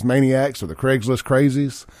marketplace maniacs or the Craigslist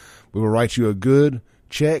crazies. We will write you a good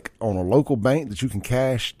check on a local bank that you can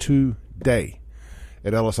cash today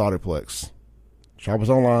at Ellis Autoplex. Shop us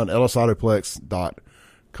online,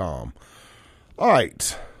 ellisautoplex.com. All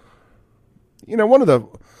right. You know, one of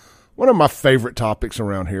my favorite topics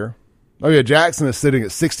around here. Oh, yeah, Jackson is sitting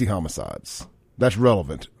at 60 homicides. That's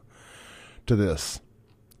relevant to this.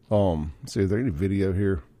 Let's see, is there any video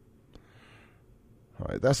here? All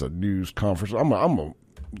right, that's a news conference.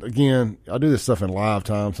 Again, I do this stuff in live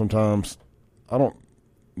time sometimes. I don't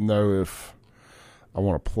know if I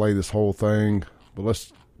want to play this whole thing, but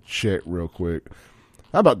let's check real quick.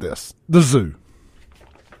 How about this? The zoo.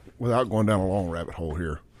 Without going down a long rabbit hole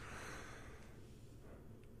here.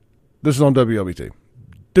 This is on WLBT.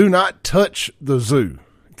 Do not touch the zoo.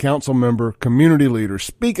 Council member, community leaders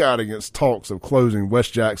speak out against talks of closing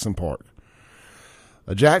West Jackson Park.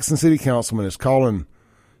 A Jackson City councilman is calling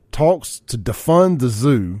talks to defund the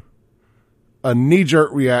zoo a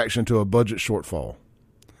knee-jerk reaction to a budget shortfall.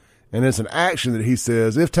 And it's an action that he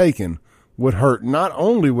says, if taken, would hurt not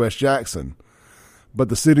only West Jackson, but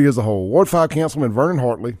the city as a whole. Ward 5 Councilman Vernon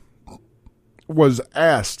Hartley was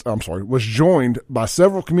joined by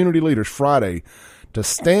several community leaders Friday to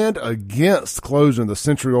stand against closing the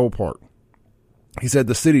Century Old Park. He said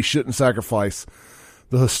the city shouldn't sacrifice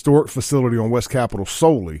the historic facility on West Capitol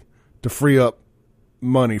solely to free up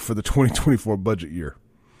money for the 2024 budget year.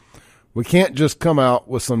 We can't just come out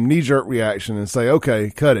with some knee-jerk reaction and say, okay,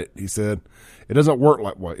 cut it, he said. It doesn't work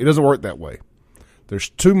that way. There's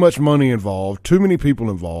too much money involved, too many people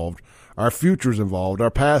involved, our future's involved, our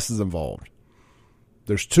past is involved.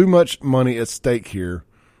 There's too much money at stake here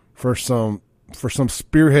for some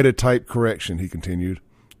spearheaded type correction, he continued.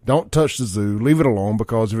 Don't touch the zoo, leave it alone,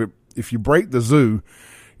 because if you break the zoo,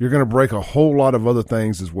 you're going to break a whole lot of other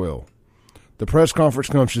things as well. The press conference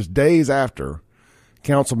comes just days after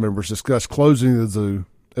council members discussed closing the zoo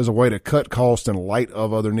as a way to cut costs in light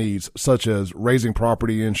of other needs, such as raising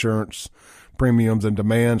property insurance premiums and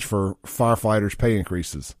demands for firefighters' pay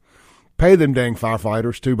increases. Pay them dang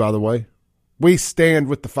firefighters, too, by the way. We stand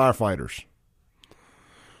with the firefighters.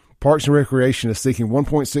 Parks and Recreation is seeking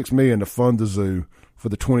 $1.6 million to fund the zoo for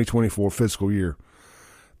the 2024 fiscal year.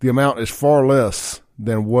 The amount is far less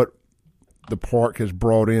than what the park has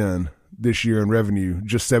brought in this year in revenue,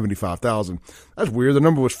 just $75,000. That's weird. The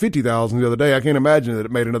number was $50,000 the other day. I can't imagine that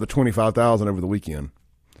it made another $25,000 over the weekend.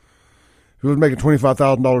 If it was making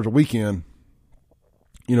 $25,000 a weekend,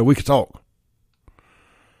 we could talk.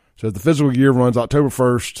 So the fiscal year runs October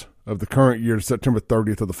 1st of the current year to September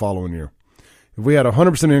 30th of the following year. If we had a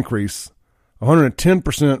 100% increase,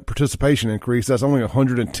 110% participation increase, that's only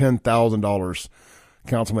 $110,000,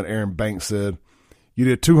 Councilman Aaron Banks said. You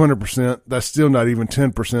did 200%, that's still not even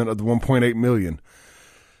 10% of the $1.8 million.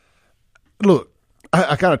 Look,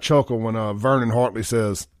 I kind of chuckle when Vernon Hartley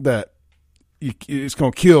says that it's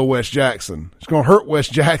going to kill West Jackson. It's going to hurt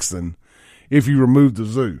West Jackson if you remove the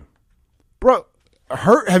zoo. Bro,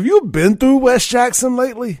 have you been through West Jackson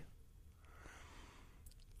lately?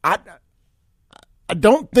 I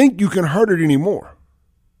don't think you can hurt it anymore.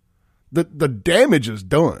 The damage is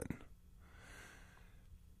done.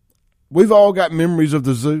 We've all got memories of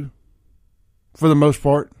the zoo, for the most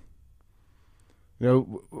part.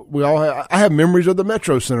 I have memories of the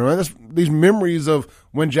Metro Center. And these memories of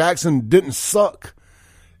when Jackson didn't suck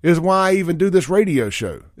is why I even do this radio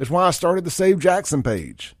show. It's why I started the Save Jackson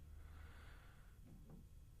page.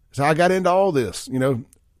 So I got into all this,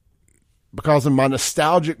 because of my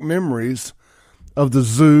nostalgic memories of the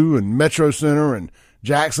zoo and Metro Center and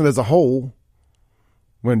Jackson as a whole,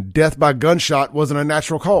 when death by gunshot wasn't a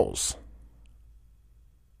natural cause.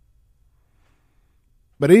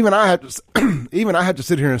 But even I had to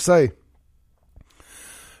sit here and say,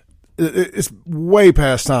 it's way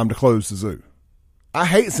past time to close the zoo. I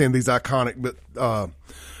hate seeing these iconic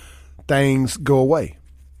things go away.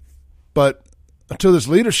 But until this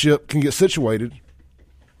leadership can get situated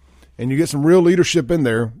and you get some real leadership in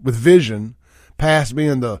there with vision past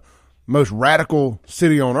being the most radical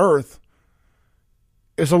city on earth,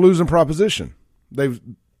 it's a losing proposition. They've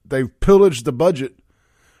pillaged the budget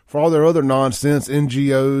for all their other nonsense,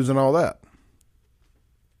 NGOs and all that.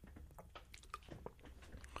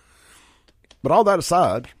 But all that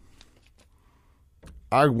aside,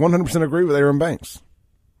 I 100% agree with Aaron Banks.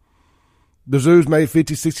 The zoo's made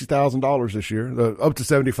 $50,000, $60,000 this year, up to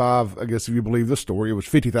 $75,000. I guess if you believe this story, it was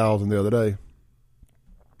 $50,000 the other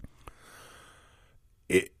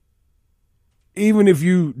day. Even if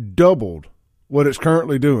you doubled what it's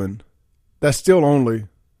currently doing, that's still only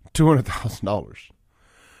 $200,000.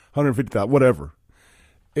 $150,000, whatever.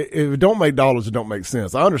 If it don't make dollars, it don't make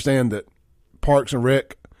sense. I understand that Parks and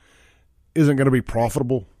Rec isn't going to be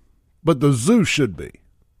profitable, but the zoo should be.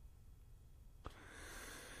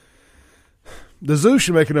 The zoo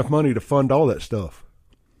should make enough money to fund all that stuff,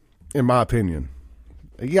 in my opinion.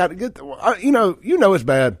 You got to get, it's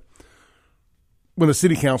bad when the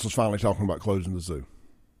city council's finally talking about closing the zoo.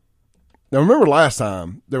 Now, remember last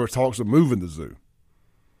time there were talks of moving the zoo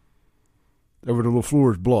over to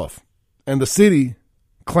LaFleur's Bluff, and the city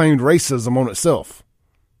claimed racism on itself.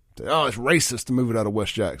 Said, it's racist to move it out of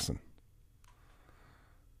West Jackson.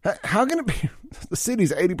 How can it be? The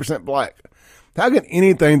city's 80% black. How can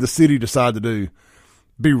anything the city decide to do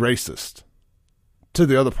be racist to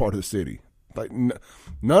the other part of the city? Like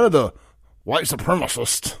none of the white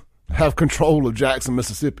supremacists have control of Jackson,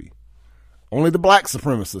 Mississippi. Only the black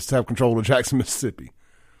supremacists have control of Jackson, Mississippi.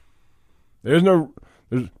 There's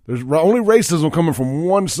only racism coming from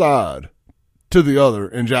one side to the other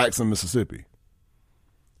in Jackson, Mississippi.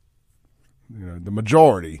 The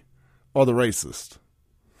majority are the racist.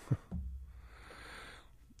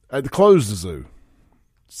 I had to close the zoo.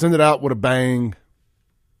 Send it out with a bang.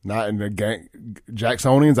 Not in the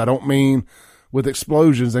Jacksonians, I don't mean with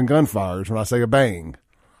explosions and gunfires when I say a bang.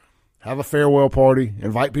 Have a farewell party,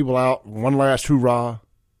 invite people out, one last hoorah,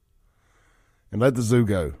 and let the zoo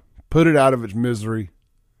go. Put it out of its misery.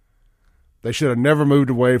 They should have never moved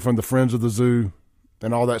away from the Friends of the Zoo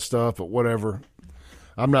and all that stuff, but whatever.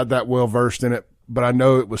 I'm not that well versed in it, but I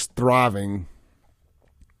know it was thriving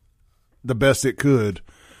the best it could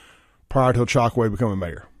prior to Chokwe becoming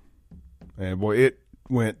mayor. And boy, it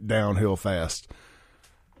went downhill fast.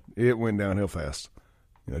 It went downhill fast.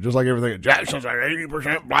 Just like everything. Jackson's an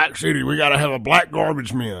 80% black city. We got to have a black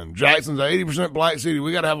garbage man. Jackson's an 80% black city.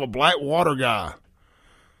 We got to have a black water guy.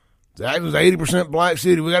 Jackson's an 80% black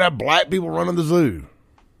city. We got to have black people running the zoo.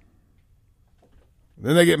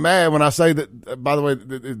 Then they get mad when I say that, by the way,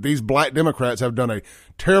 these black Democrats have done a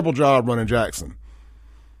terrible job running Jackson.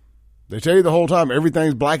 They tell you the whole time,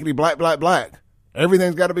 everything's blackety black, black, black.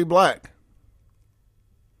 Everything's got to be black.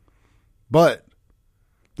 But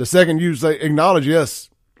The second you say, acknowledge, yes,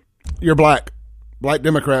 you're black. Black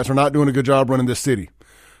Democrats are not doing a good job running this city.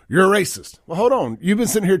 You're a racist. Well, hold on. You've been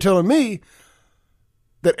sitting here telling me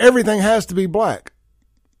that everything has to be black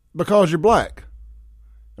because you're black.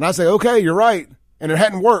 And I say, okay, you're right, and it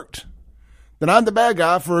hadn't worked. Then I'm the bad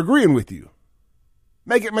guy for agreeing with you.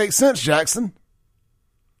 Make it make sense, Jackson.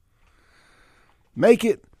 Make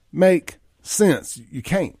it make sense. You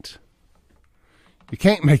can't. You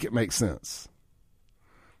can't make it make sense.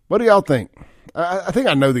 What do y'all think? I think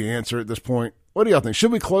I know the answer at this point. What do y'all think?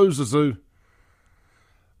 Should we close the zoo?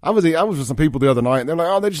 I was with some people the other night, and they're like,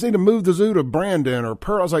 oh, they just need to move the zoo to Brandon or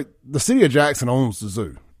Pearl. I was like, the city of Jackson owns the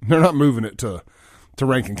zoo. They're not moving it to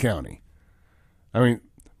Rankin County. I mean,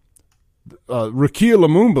 Rukia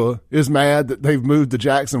Lumumba is mad that they've moved the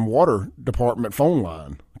Jackson Water Department phone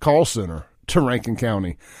line, call center, to Rankin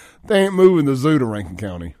County. They ain't moving the zoo to Rankin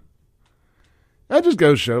County. That just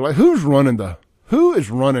goes to show, like, who is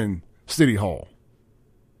running City Hall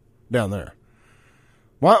down there?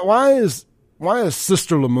 Why is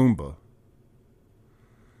Sister Lumumba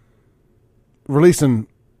releasing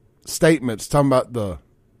statements talking about the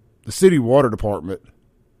city water department's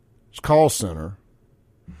call center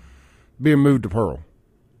being moved to Pearl?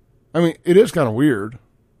 I mean, it is kind of weird.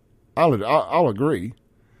 I'll agree.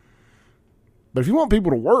 But if you want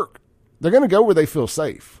people to work, they're going to go where they feel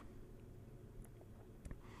safe.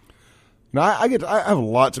 Now, I have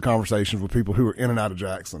lots of conversations with people who are in and out of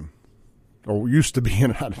Jackson, or used to be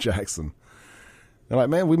in and out of Jackson. They're like,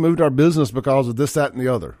 man, we moved our business because of this, that, and the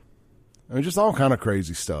other. I mean, just all kind of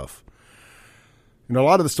crazy stuff. You know, a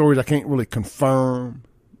lot of the stories I can't really confirm,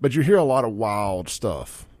 but you hear a lot of wild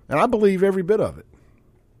stuff. And I believe every bit of it.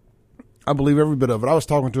 I was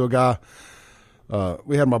talking to a guy.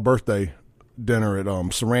 We had my birthday dinner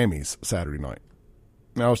at Cerami's Saturday night.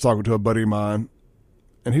 And I was talking to a buddy of mine,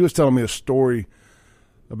 and he was telling me a story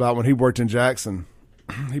about when he worked in Jackson.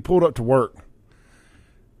 He pulled up to work.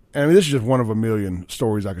 And I mean, this is just one of a million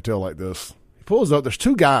stories I could tell like this. He pulls up. There's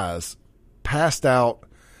two guys passed out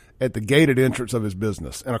at the gated entrance of his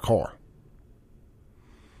business in a car.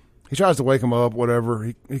 He tries to wake them up,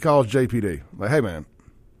 whatever. He calls JPD. Like, hey, man,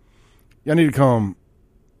 y'all need to come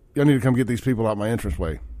get these people out my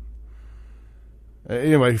entranceway.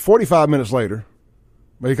 Anyway, 45 minutes later,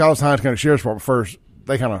 but he calls Hinds County Sheriff's Department first.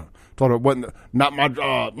 They kind of told him it wasn't not my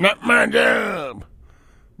job.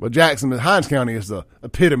 But Jackson, Hinds County is the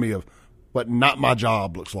epitome of what not my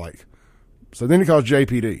job looks like. So then he calls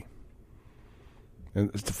JPD.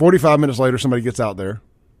 And 45 minutes later, somebody gets out there.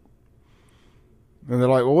 And they're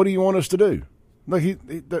like, well, what do you want us to do? Like,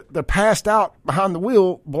 they're passed out behind the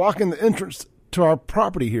wheel, blocking the entrance to our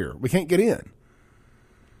property here. We can't get in.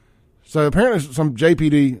 So apparently some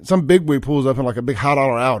JPD, some bigwig pulls up in like a big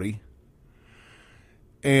 $100 Audi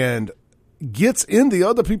and gets in the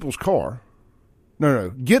other people's car.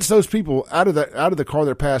 No, gets those people out of the car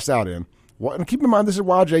they're passed out in. And keep in mind, this is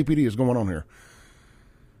why JPD is going on here.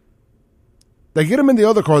 They get them in the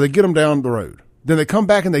other car. They get them down the road. Then they come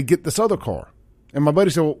back and they get this other car. And my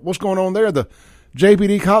buddy said, well, what's going on there? The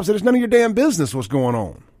JPD cop said, it's none of your damn business what's going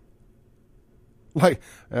on. Like,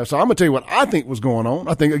 so I'm going to tell you what I think was going on.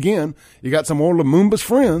 I think, again, you got some more Lumumba's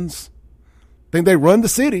friends. Think they run the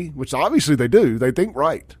city, which obviously they do. They think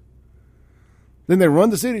right. Then they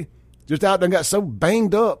run the city. Just out there and got so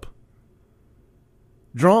banged up,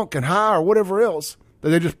 drunk and high or whatever else, that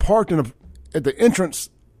they just parked at the entrance.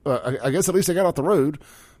 I guess at least they got off the road,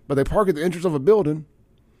 but they park at the entrance of a building.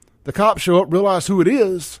 The cops show up, realize who it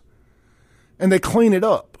is, and they clean it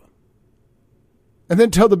up. And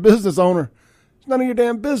then tell the business owner, it's none of your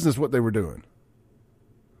damn business what they were doing.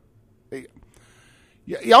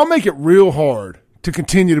 Y'all make it real hard to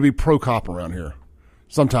continue to be pro-cop around here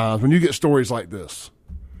sometimes when you get stories like this.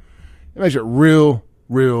 It makes it real,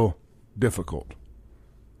 real difficult.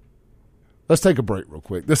 Let's take a break real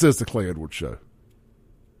quick. This is the Clay Edwards Show.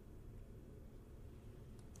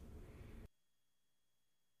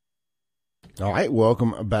 All right,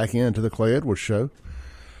 welcome back into the Clay Edwards Show.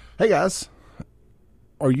 Hey, guys,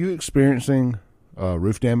 are you experiencing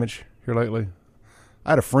roof damage here lately? I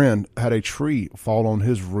had a friend had a tree fall on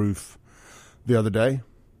his roof the other day.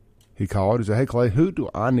 He called. He said, hey, Clay, who do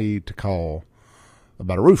I need to call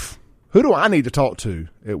about a roof? Who do I need to talk to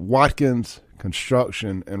at Watkins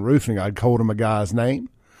Construction and Roofing? I told him a guy's name,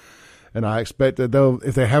 and I expect that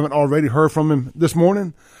if they haven't already heard from him this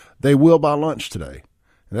morning, they will by lunch today.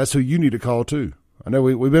 And that's who you need to call too. I know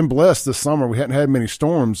we've been blessed this summer. We hadn't had many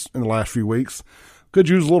storms in the last few weeks. Could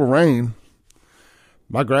use a little rain.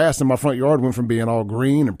 My grass in my front yard went from being all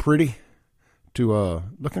green and pretty to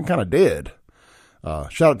looking kind of dead.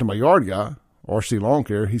 Shout out to my yard guy, RC Lawn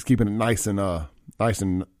Care. He's keeping it nice and nice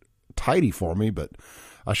and tidy for me, but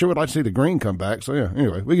I sure would like to see the green come back. So, yeah,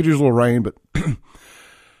 anyway, we could use a little rain, but if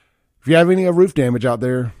you have any roof damage out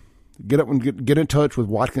there, get in touch with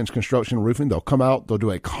Watkins Construction and Roofing. They'll come out. They'll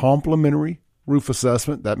do a complimentary roof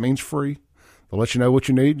assessment. That means free. They'll let you know what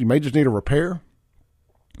you need. You may just need a repair.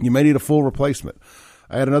 You may need a full replacement.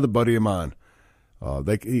 I had another buddy of mine.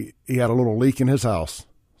 He had a little leak in his house.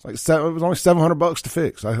 It was only $700 to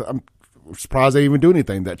fix. I'm surprised they even do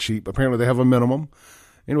anything that cheap. Apparently they have a minimum.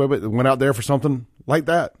 Anyway, but they went out there for something like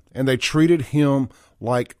that, and they treated him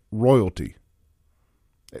like royalty.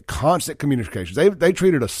 Constant communications. They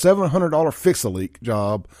treated a $700 fix-a-leak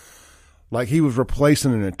job like he was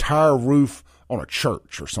replacing an entire roof on a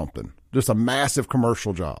church or something. Just a massive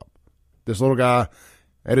commercial job. This little guy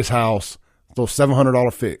at his house, little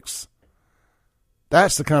 $700 fix.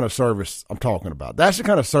 That's the kind of service I'm talking about. That's the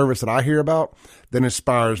kind of service that I hear about that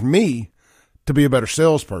inspires me to be a better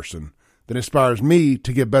salesperson, that inspires me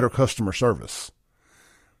to get better customer service.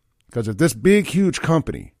 Because if this big, huge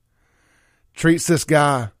company treats this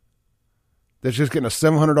guy that's just getting a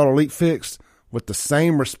 $700 leak fixed with the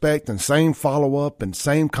same respect and same follow-up and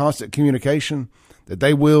same constant communication that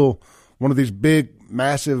they will one of these big,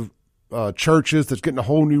 massive churches that's getting a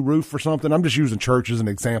whole new roof or something. I'm just using churches as an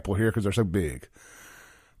example here because they're so big,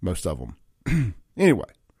 most of them. Anyway,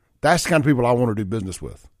 that's the kind of people I want to do business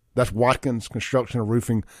with. That's Watkins Construction and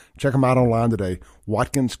Roofing. Check them out online today,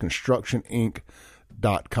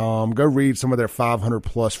 WatkinsConstructionInc.com. Go read some of their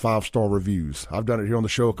 500-plus five-star reviews. I've done it here on the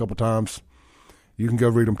show a couple times. You can go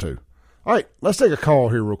read them too. All right, let's take a call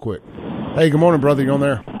here real quick. Hey, good morning, brother. You on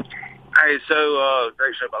there? Hey, so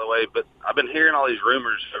great show, by the way, but I've been hearing all these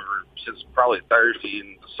rumors since probably Thursday,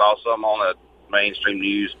 and saw some on the mainstream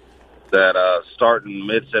news that starting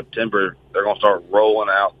mid-September, they're going to start rolling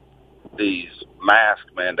out these mask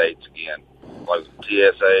mandates again, like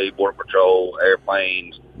TSA, Border Patrol,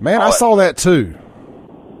 airplanes. Man, I saw that too.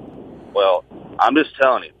 Well, I'm just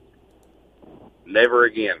telling you, never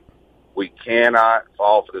again. We cannot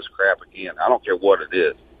fall for this crap again. I don't care what it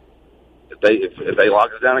is. If they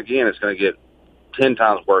lock us down again, it's going to get 10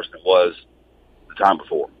 times worse than it was the time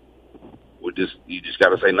before. You just got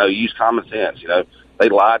to say no. Use common sense. You know, they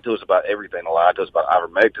lied to us about everything. They lied to us about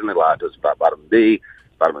ivermectin. They lied to us about vitamin D,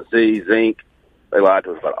 vitamin C, zinc. They lied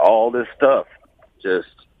to us about all this stuff. Just,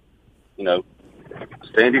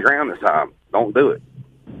 stand your ground this time. Don't do it.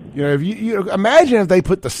 If you imagine if they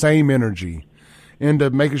put the same energy into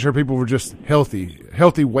making sure people were just healthy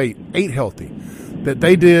weight, ate healthy, that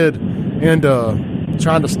they did into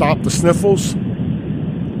trying to stop the sniffles,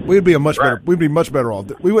 we'd be much better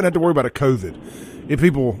off. We wouldn't have to worry about a COVID if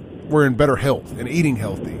people were in better health and eating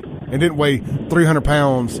healthy and didn't weigh 300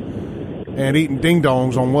 pounds and eating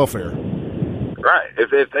ding-dongs on welfare. Right.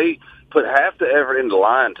 If they put half the effort into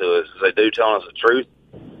lying to us as they do telling us the truth,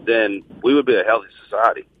 then we would be a healthy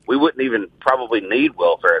society. We wouldn't even probably need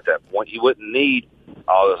welfare at that point. You wouldn't need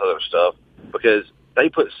all this other stuff because they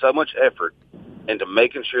put so much effort into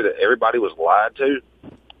making sure that everybody was lied to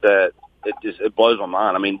that it blows my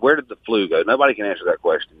mind. I mean, where did the flu go? Nobody can answer that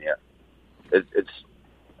question yet.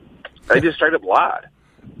 They just straight up lied.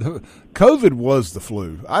 COVID was the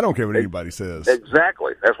flu. I don't care what anybody says.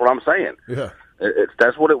 Exactly. That's what I'm saying. Yeah.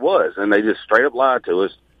 That's what it was, and they just straight up lied to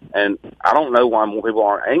us. And I don't know why more people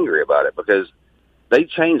aren't angry about it because they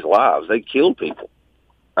changed lives. They killed people.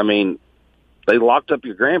 I mean, they locked up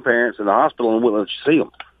your grandparents in the hospital and wouldn't let you see them.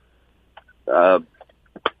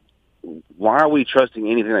 Why are we trusting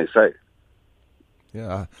anything they say?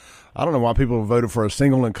 Yeah, I don't know why people have voted for a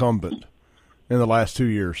single incumbent in the last 2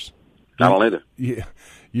 years. I don't either. You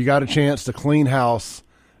got a chance to clean house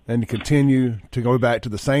and continue to go back to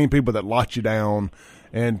the same people that locked you down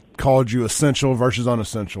and called you essential versus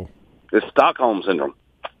unessential. It's Stockholm Syndrome.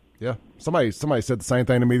 Yeah. Somebody said the same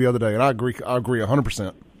thing to me the other day, and I agree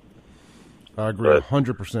 100%. I agree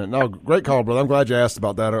 100%. No, great call, brother. I'm glad you asked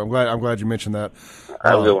about that. I'm glad you mentioned that.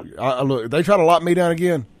 Look, they try to lock me down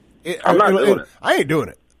again. I'm not doing it. I ain't doing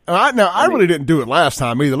it. I really didn't do it last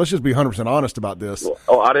time either. Let's just be 100% honest about this.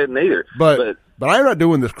 I didn't either. But I'm not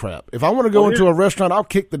doing this crap. If I want to go into a restaurant, I'll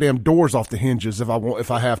kick the damn doors off the hinges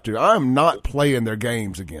if I have to. I'm not playing their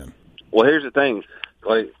games again. Well, here's the thing.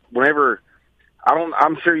 Like whenever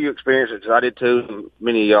I'm sure you experienced it because I did too. And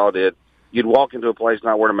many of y'all did. You'd walk into a place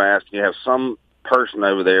not wearing a mask, and you have some person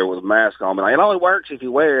over there with a mask on. But it only works if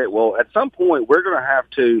you wear it. Well, at some point, we're going to have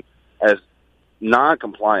to, as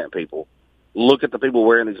non-compliant people, look at the people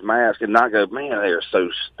wearing these masks and not go, man, they are so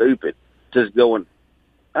stupid. Just going,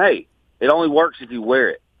 hey, it only works if you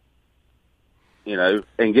wear it,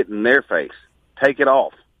 and get in their face. Take it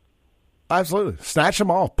off. Absolutely. Snatch them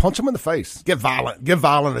off. Punch them in the face. Give violent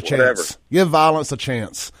a chance. Give violence a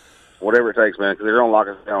chance. Whatever it takes, man, because they're going to lock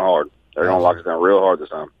us down hard. They're going to lock us down real hard this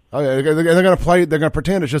time. Oh, yeah. They're going to play. They're going to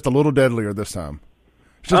pretend it's just a little deadlier this time.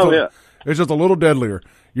 It's just it's just a little deadlier.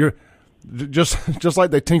 You're just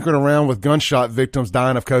like they tinkered around with gunshot victims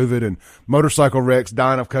dying of COVID and motorcycle wrecks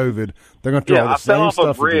dying of COVID. They're going to throw all the same stuff. I fell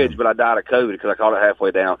off a bridge, but I died of COVID because I caught it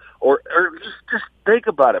halfway down. Or just think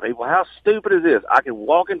about it, people. How stupid is this? I can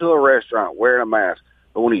walk into a restaurant wearing a mask,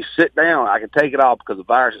 but when you sit down, I can take it off because the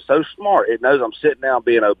virus is so smart. It knows I'm sitting down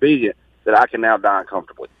being obedient that I can now die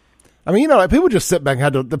uncomfortably. I mean, like people just sit back and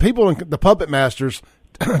had the people, the puppet masters,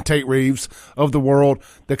 Tate Reeves of the world,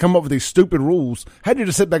 that come up with these stupid rules, had to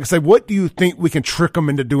just sit back and say, what do you think we can trick them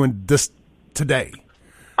into doing this today?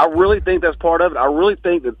 I really think that's part of it. I really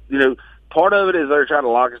think that, part of it is they're trying to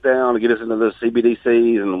lock us down and get us into the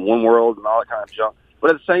CBDCs and One World and all that kind of junk.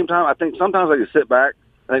 But at the same time, I think sometimes they can sit back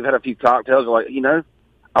and they've had a few cocktails. They're like,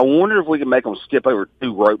 I wonder if we can make them skip over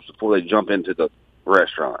 2 ropes before they jump into the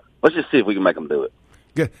restaurant. Let's just see if we can make them do it.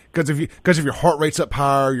 Because if your heart rate's up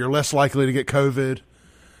higher, you're less likely to get COVID.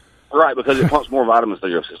 Right, because it pumps more vitamins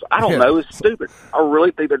through your system. I don't know. It's stupid. I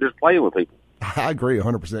really think they're just playing with people. I agree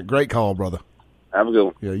 100%. Great call, brother. Have a good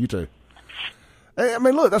one. Yeah, you too. Hey, I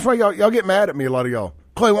mean, look, that's why y'all get mad at me, a lot of y'all.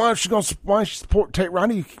 Clay, why don't you support Tate? Why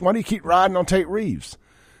do you keep riding on Tate Reeves?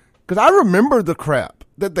 Because I remember the crap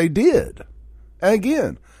that they did. And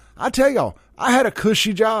again, I tell y'all, I had a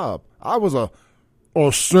cushy job. I was a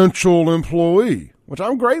essential employee, which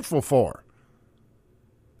I'm grateful for.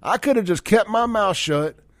 I could have just kept my mouth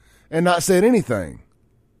shut and not said anything.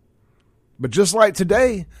 But just like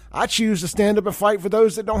today, I choose to stand up and fight for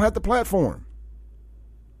those that don't have the platform.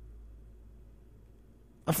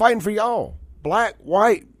 I'm fighting for y'all. Black,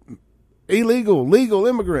 white, illegal, legal,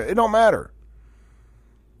 immigrant. It don't matter.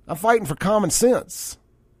 I'm fighting for common sense.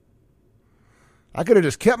 I could have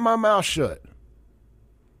just kept my mouth shut.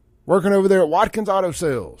 Working over there at Watkins Auto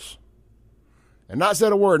Sales. And not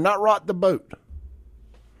said a word, not rocked the boat.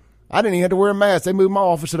 I didn't even have to wear a mask. They moved my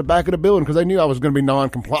office to the back of the building because they knew I was going to be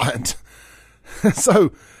non-compliant.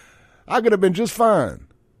 So I could have been just fine.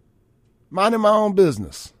 Minding my own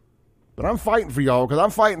business. But I'm fighting for y'all because I'm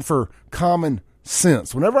fighting for common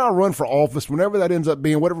sense. Whenever I run for office, whenever that ends up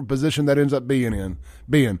being, whatever position that ends up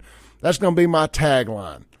being, that's going to be my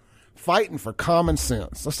tagline. Fighting for common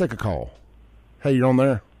sense. Let's take a call. Hey, you on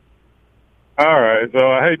there? All right.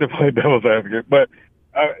 So I hate to play devil's advocate, but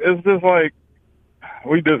it's just like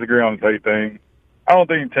we disagree on the Tate thing. I don't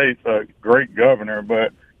think Tate's a great governor,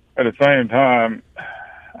 but at the same time,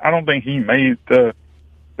 I don't think he made the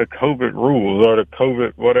COVID rules or the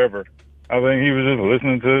COVID whatever. I think he was just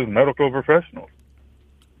listening to his medical professionals.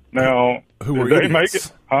 Now, who were they idiots? make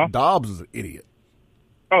it? Huh? Dobbs is an idiot.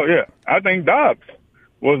 Oh, yeah. I think Dobbs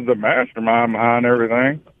was the mastermind behind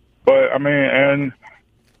everything. But, I mean, and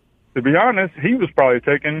to be honest, he was probably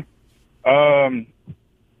taking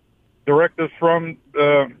directives from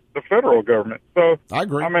the federal government. So, I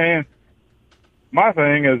agree. I mean, my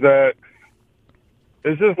thing is that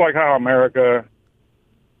it's just like how America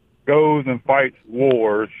goes and fights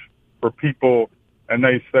wars for people, and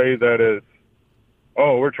they say that it's,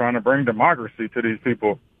 oh, we're trying to bring democracy to these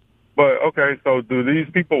people. But, okay, so do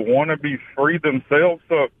these people want to be free themselves?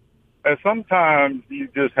 So, and sometimes you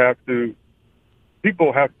just have to,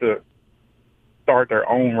 people have to start their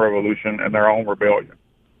own revolution and their own rebellion.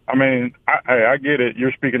 I mean, I get it.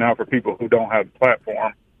 You're speaking out for people who don't have the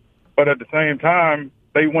platform. But at the same time,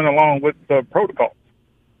 they went along with the protocols.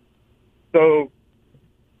 So,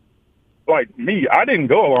 like me, I didn't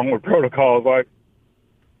go along with protocols. Like,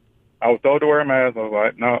 I was told to wear a mask. I was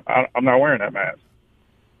like, no, I'm not wearing that mask.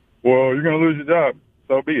 Well, you're going to lose your job.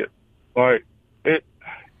 So be it. Like,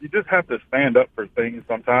 you just have to stand up for things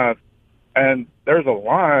sometimes. And there's a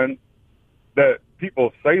line that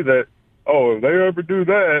people say that, oh, if they ever do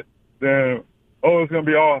that, then, oh, it's going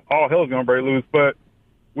to be all hell's going to break loose. But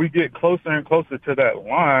we get closer and closer to that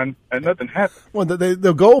line, and nothing happens. Well,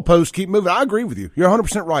 the goalposts keep moving. I agree with you. You're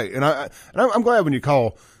 100% right. And I'm glad when you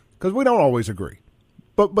call, because we don't always agree.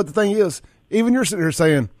 But the thing is, even you're sitting here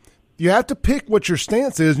saying, you have to pick what your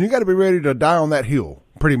stance is, and you got to be ready to die on that hill,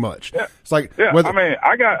 pretty much. Yeah. It's like, yeah. I mean,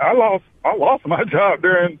 I lost my job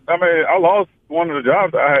I lost one of the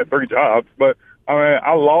jobs. I had 3 jobs, but I mean,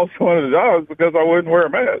 I lost one of the jobs because I wouldn't wear a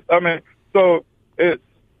mask. I mean, so it's,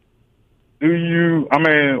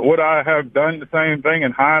 would I have done the same thing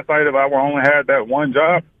in hindsight if I only had that one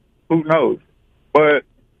job? Who knows? But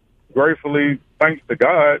gratefully, thanks to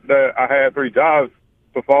God that I had 3 jobs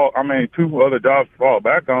to fall, 2 other jobs to fall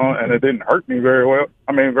back on, and it didn't hurt me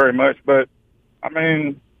very much, but I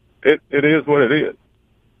mean, it is what it is.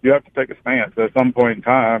 you have to take a stance at some point in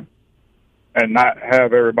time and not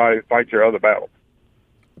have everybody fight your other battles.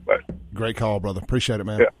 But great call, brother. Appreciate it,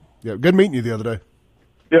 man. Yeah. Good meeting you the other day.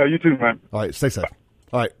 Yeah, you too, man. All right, stay safe.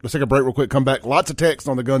 All right, let's take a break real quick. Come back. Lots of text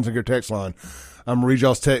on the Guns and Gear text line. I'm going to read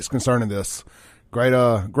y'all's text concerning this. Great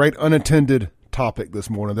unintended topic this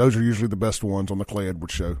morning. Those are usually the best ones on the Clay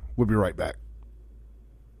Edwards Show. We'll be right back.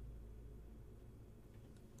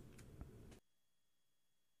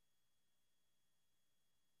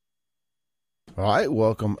 All right,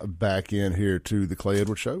 welcome back in here to the Clay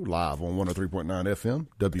Edwards Show, live on 103.9 FM,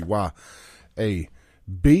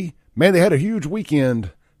 WYAB. Man, they had a huge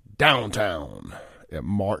weekend downtown at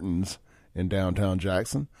Martin's in downtown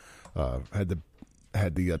Jackson. Had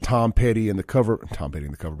the Tom Petty and the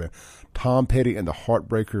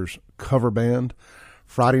Heartbreakers cover band.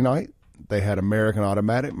 Friday night, they had American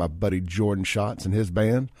Automatic, my buddy Jordan Schatz and his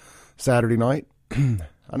band. Saturday night,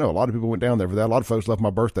 I know a lot of people went down there for that. A lot of folks left my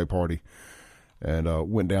birthday party and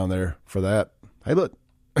went down there for that. Hey, look,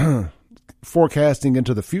 forecasting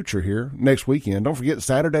into the future here next weekend. Don't forget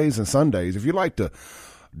Saturdays and Sundays. If you like to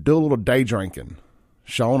do a little day drinking,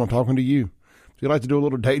 Sean, I'm talking to you. If you like to do a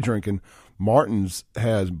little day drinking, Martin's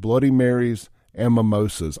has Bloody Marys and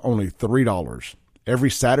mimosas, only $3 every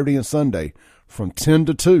Saturday and Sunday from 10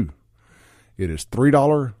 to 2. It is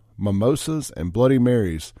 $3 mimosas and Bloody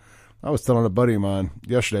Marys. I was telling a buddy of mine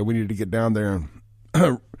yesterday we needed to get down there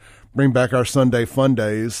and bring back our Sunday fun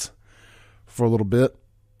days for a little bit.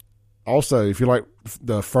 Also, if you like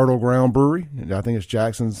the Fertile Ground Brewery, I think it's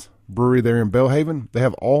Jackson's brewery there in Belhaven, they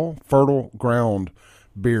have all Fertile Ground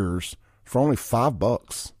beers for only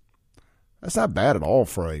 $5. That's not bad at all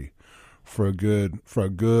for a good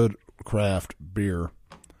craft beer.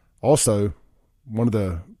 Also, one of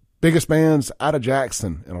the biggest bands out of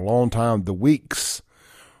Jackson in a long time, The Weeks,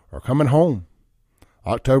 are coming home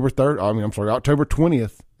October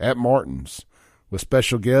 20th at Martin's with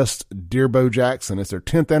special guest Dearbo Jackson. It's their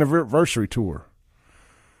 10th anniversary tour.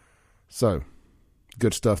 So,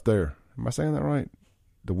 good stuff there. Am I saying that right?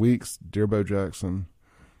 The Weeks, Dearbo Jackson.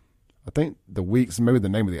 I think The Weeks, maybe the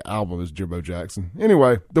name of the album is Dearbo Jackson.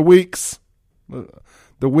 Anyway, The Weeks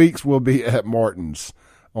will be at Martin's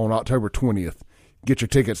on October 20th. Get your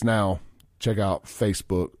tickets now. Check out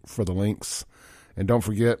Facebook for the links. And don't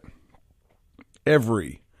forget,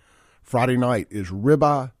 every Friday night is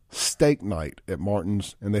ribeye steak night at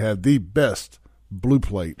Martin's, and they have the best blue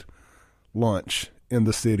plate lunch in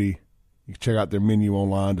the city. You can check out their menu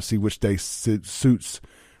online to see which day suits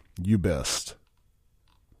you best.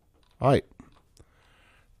 All right.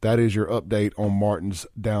 That is your update on Martin's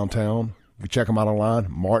Downtown. You can check them out online,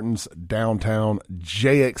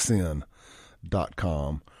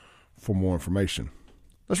 martinsdowntownjxn.com for more information.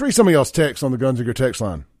 Let's read some of y'all's texts on the Guns and Gear text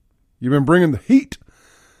line. You've been bringing the heat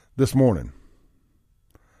this morning.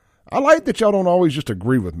 I like that y'all don't always just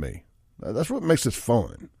agree with me. That's what makes this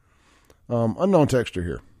fun. Unknown texture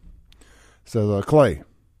here. So, Clay,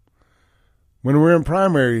 when we're in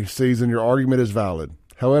primary season, your argument is valid.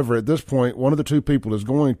 However, at this point, one of the two people is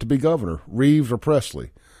going to be governor, Reeves or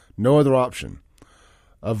Presley. No other option.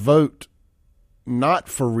 A vote not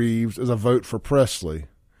for Reeves is a vote for Presley.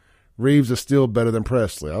 Reeves is still better than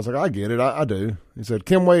Presley. I was like, I get it. I do. He said,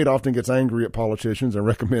 Kim Wade often gets angry at politicians and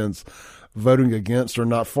recommends voting against or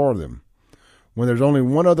not for them. When there's only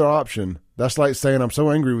one other option, that's like saying, I'm so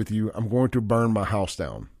angry with you, I'm going to burn my house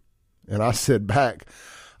down. And I said back,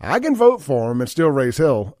 I can vote for him and still raise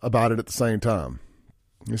hell about it at the same time.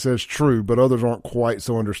 He says, true, but others aren't quite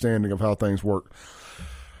so understanding of how things work.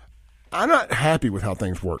 I'm not happy with how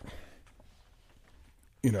things work.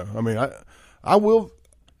 You know, I mean, I will.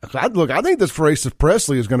 Look, I think this race of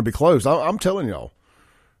Presley is going to be close. I'm telling y'all.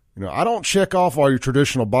 You know, I don't check off all your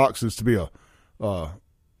traditional boxes to be a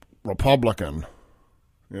Republican.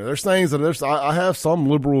 You know, there's things that I have some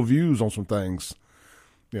liberal views on some things.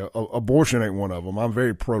 You know, abortion ain't one of them. I'm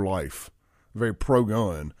very pro-life, very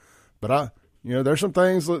pro-gun. But there's some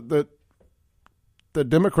things that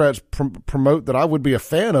Democrats promote that I would be a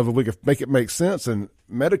fan of if we could make it make sense. And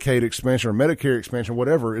Medicaid expansion or Medicare expansion,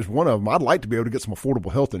 whatever, is one of them. I'd like to be able to get some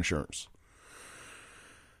affordable health insurance.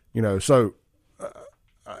 You know, so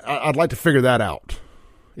I'd like to figure that out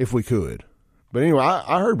if we could. But anyway,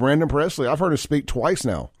 I heard Brandon Presley. I've heard him speak twice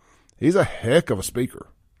now. He's a heck of a speaker.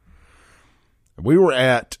 We were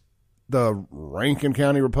at the Rankin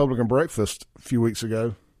County Republican Breakfast a few weeks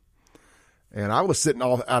ago, and I was sitting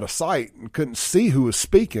off out of sight and couldn't see who was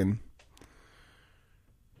speaking.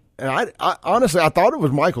 And I honestly, I thought it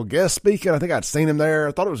was Michael Guest speaking. I think I'd seen him there.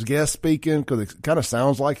 I thought it was Guest speaking because it kind of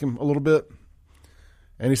sounds like him a little bit.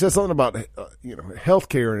 And he said something about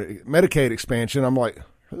healthcare and Medicaid expansion. I'm like,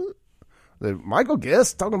 Michael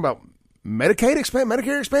Guest talking about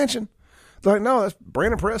Medicare expansion. It's like, no, that's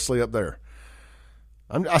Brandon Presley up there.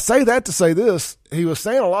 I say that to say this. He was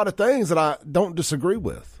saying a lot of things that I don't disagree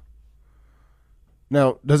with.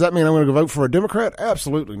 Now, does that mean I'm going to go vote for a Democrat?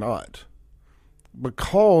 Absolutely not.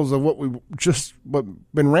 Because of what we've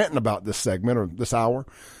been ranting about this segment or this hour,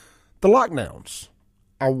 the lockdowns.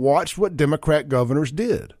 I watched what Democrat governors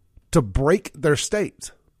did to break their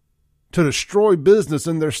states, to destroy business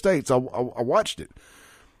in their states. I watched it.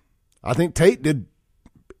 I think Tate did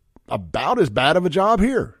about as bad of a job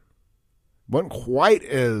here. Wasn't quite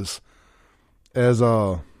as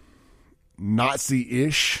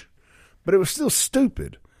Nazi-ish, but it was still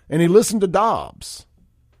stupid. And he listened to Dobbs.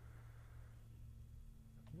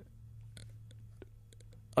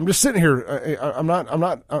 I'm just sitting here. I'm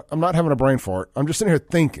not having a brain fart. I'm just sitting here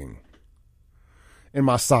thinking in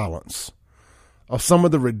my silence of some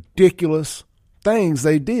of the ridiculous things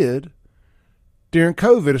they did during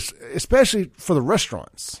COVID, especially for the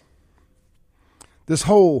restaurants. This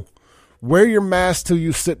whole wear your mask till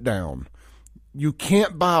you sit down. You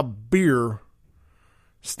can't buy beer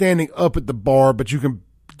standing up at the bar, but you can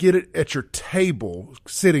get it at your table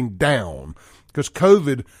sitting down, because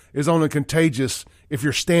COVID is only contagious if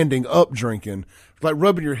you're standing up drinking. It's like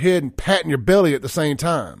rubbing your head and patting your belly at the same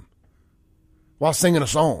time while singing a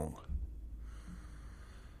song.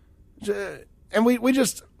 And we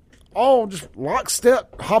just all just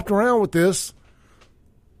lockstep hopped around with this.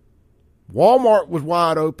 Walmart was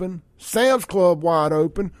wide open. Sam's Club wide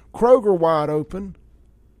open. Kroger wide open.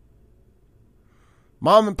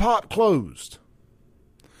 Mom and Pop closed.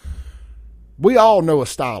 We all know a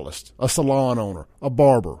stylist, a salon owner, a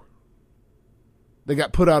barber. They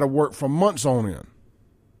got put out of work for months on end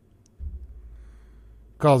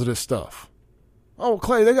because of this stuff. Oh,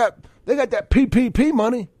 Clay, they got that PPP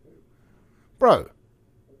money. Bro,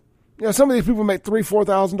 you know, some of these people make $3,000,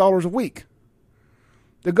 $4,000 a week.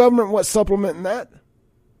 The government, what's supplementing that?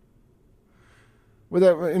 With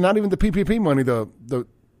that, not even the PPP money, the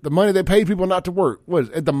money they pay people not to work. What is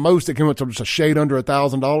at the most it came up to just a shade under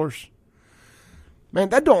 $1,000. Man,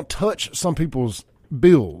 that don't touch some people's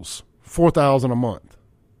bills. $4,000 a month.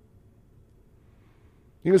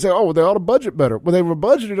 You can say, oh, well, they ought to budget better. Well, they were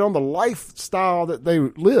budgeted on the lifestyle that they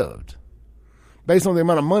lived, based on the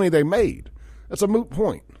amount of money they made. That's a moot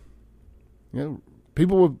point. You know,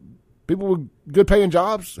 people with good paying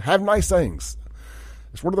jobs have nice things.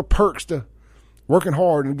 It's one of the perks to working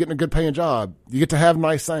hard and getting a good paying job. You get to have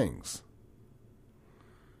nice things.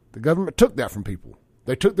 The government took that from people.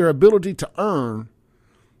 They took their ability to earn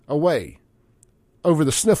away over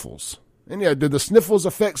the sniffles. And yeah, did the sniffles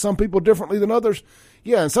affect some people differently than others?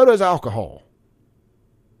 Yeah, and so does alcohol.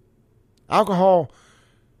 Alcohol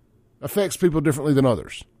affects people differently than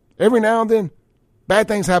others. Every now and then, bad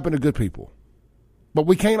things happen to good people. But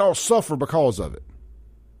we can't all suffer because of it.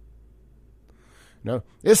 You know,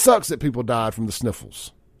 it sucks that people died from the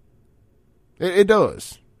sniffles. It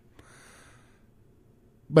does.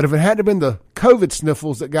 But if it hadn't been the COVID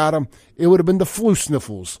sniffles that got them, it would have been the flu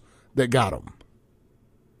sniffles that got them.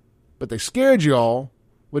 But they scared you all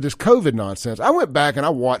with this COVID nonsense. I went back and I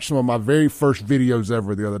watched some of my very first videos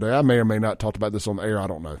ever the other day. I may or may not talk about this on the air. I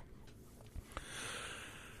don't know.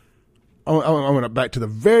 I went back to the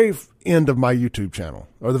very end of my YouTube channel,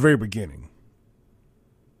 or the very beginning,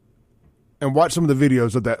 and watched some of the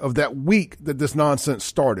videos of that week that this nonsense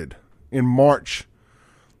started in March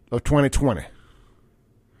of 2020.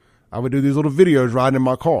 I would do these little videos riding in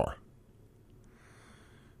my car.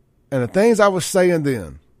 And the things I was saying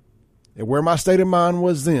then, and where my state of mind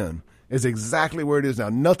was then, is exactly where it is now.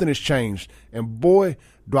 Nothing has changed. And boy,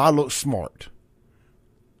 do I look smart.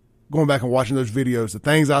 Going back and watching those videos, the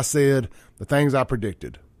things I said, the things I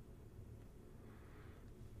predicted.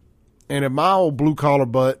 And if my old blue-collar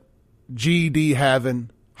butt, GED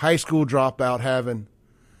having, high school dropout having,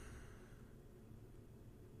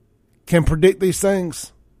 can predict these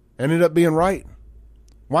things and end up being right,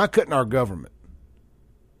 why couldn't our government?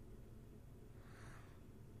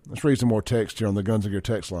 Let's read some more text here on the Guns and Gear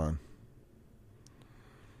text line.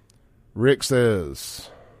 Rick says,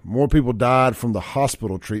 more people died from the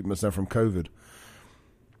hospital treatments than from COVID.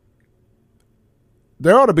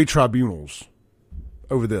 There ought to be tribunals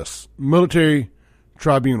over this. Military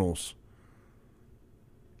tribunals.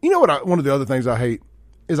 You know what? One of the other things I hate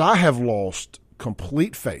is I have lost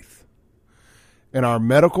complete faith in our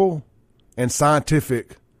medical and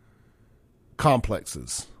scientific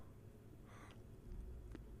complexes.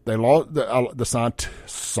 They lost the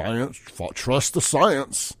science. Trust the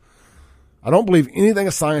science. I don't believe anything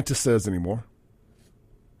a scientist says anymore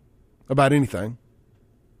about anything.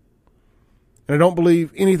 And I don't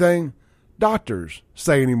believe anything doctors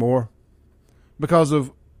say anymore because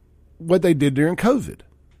of what they did during COVID.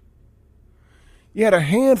 You had a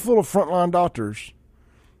handful of frontline doctors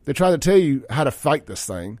that tried to tell you how to fight this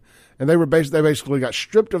thing, and they basically got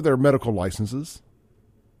stripped of their medical licenses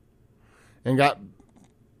and got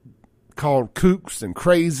called kooks and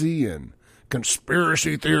crazy and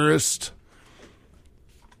conspiracy theorists,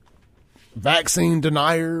 vaccine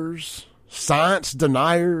deniers, science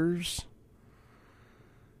deniers,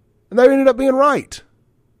 and they ended up being right.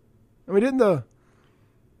 I mean, didn't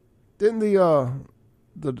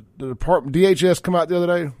the department, DHS, come out the other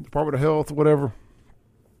day, Department of Health or whatever?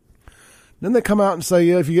 Didn't they come out and say,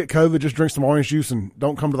 yeah, if you get COVID, just drink some orange juice and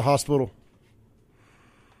don't come to the hospital?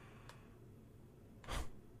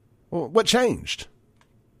 Well, what changed?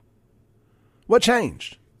 What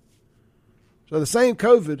changed? So the same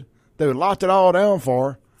COVID they locked it all down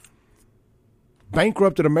for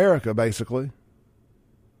bankrupted America, basically.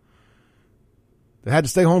 They had to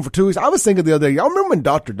stay home for 2 weeks. I was thinking the other day, y'all remember when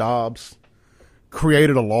Dr. Dobbs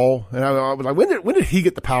created a law? And I was like, when did he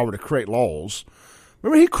get the power to create laws?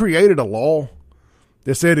 Remember, he created a law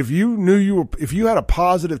that said if you had a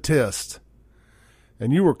positive test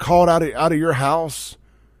and you were caught out of your house,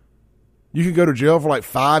 you could go to jail for like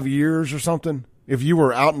 5 years or something if you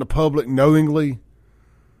were out in the public knowingly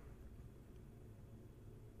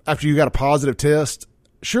after you got a positive test.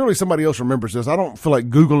 Surely somebody else remembers this. I don't feel like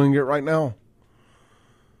Googling it right now.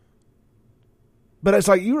 But it's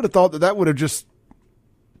like you would have thought that would have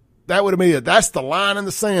been it. That's the line in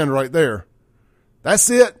the sand right there. That's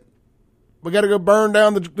it. We got to go burn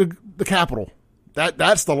down the Capitol.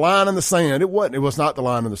 That's the line in the sand. It wasn't. It was not the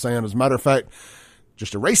line in the sand. As a matter of fact,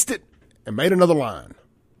 just erased it and made another line.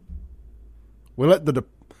 We let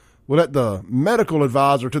the medical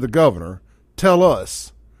advisor to the governor tell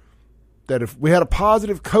us that if we had a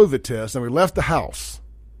positive COVID test and we left the house,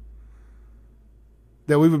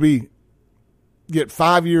 that we would get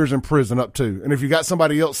 5 years in prison up to. And if you got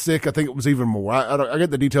somebody else sick, I think it was even more. I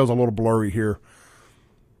get the details a little blurry here.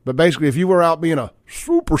 But basically, if you were out being a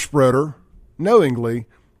super spreader, knowingly,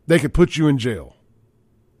 they could put you in jail.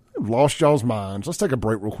 I've lost y'all's minds. Let's take a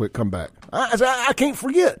break real quick, come back. I can't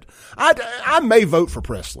forget. I may vote for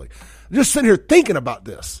Presley. Just sitting here thinking about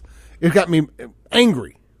this, it got me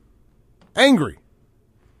angry. Angry.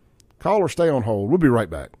 Call or stay on hold. We'll be right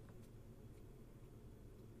back.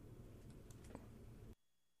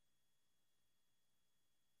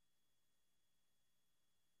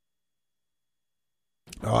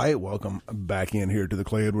 All right, welcome back in here to the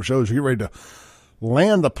Clay Edwards Show. As you get ready to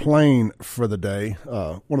land the plane for the day,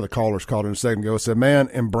 one of the callers called in a second ago and said, man,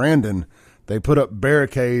 in Brandon, they put up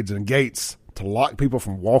barricades and gates to lock people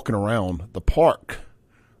from walking around the park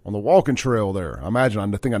on the walking trail there. I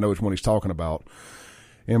think I know which one he's talking about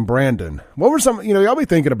in Brandon. What were some, y'all be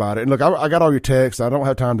thinking about it. And look, I got all your texts. I don't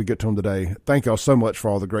have time to get to them today. Thank y'all so much for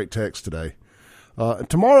all the great texts today.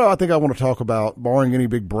 Tomorrow, I think I want to talk about, barring any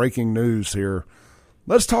big breaking news here,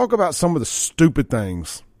 let's talk about some of the stupid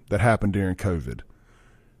things that happened during COVID.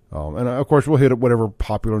 And, of course, we'll hit up whatever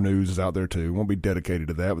popular news is out there, too. We won't be dedicated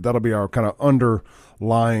to that, but that'll be our kind of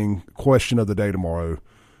underlying question of the day tomorrow,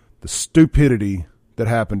 the stupidity that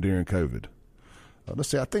happened during COVID. Let's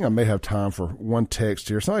see. I think I may have time for one text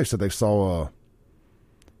here. Somebody said they saw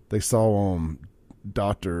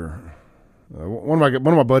Dr. One of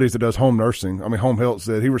my buddies that does home health,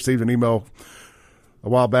 said he received an email a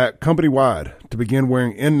while back, company-wide, to begin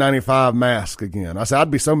wearing N95 masks again. I said, I'd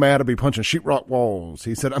be so mad I'd be punching sheetrock walls.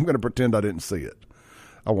 He said, I'm going to pretend I didn't see it.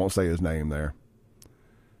 I won't say his name there.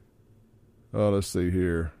 Let's see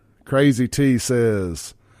here. Crazy T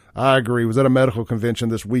says, I agree. Was at a medical convention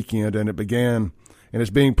this weekend, and it's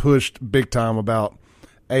being pushed big time about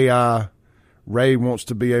AI. Ray wants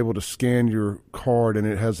to be able to scan your card, and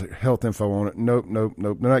it has health info on it. Nope.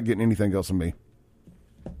 They're not getting anything else from me.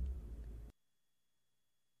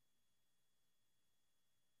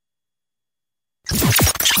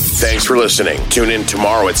 Thanks for listening. Tune in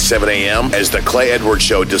tomorrow at 7 a.m. as the Clay Edwards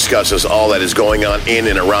Show discusses all that is going on in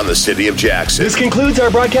and around the city of Jackson. This concludes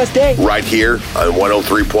our broadcast day. Right here on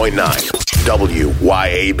 103.9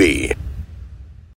 WYAB.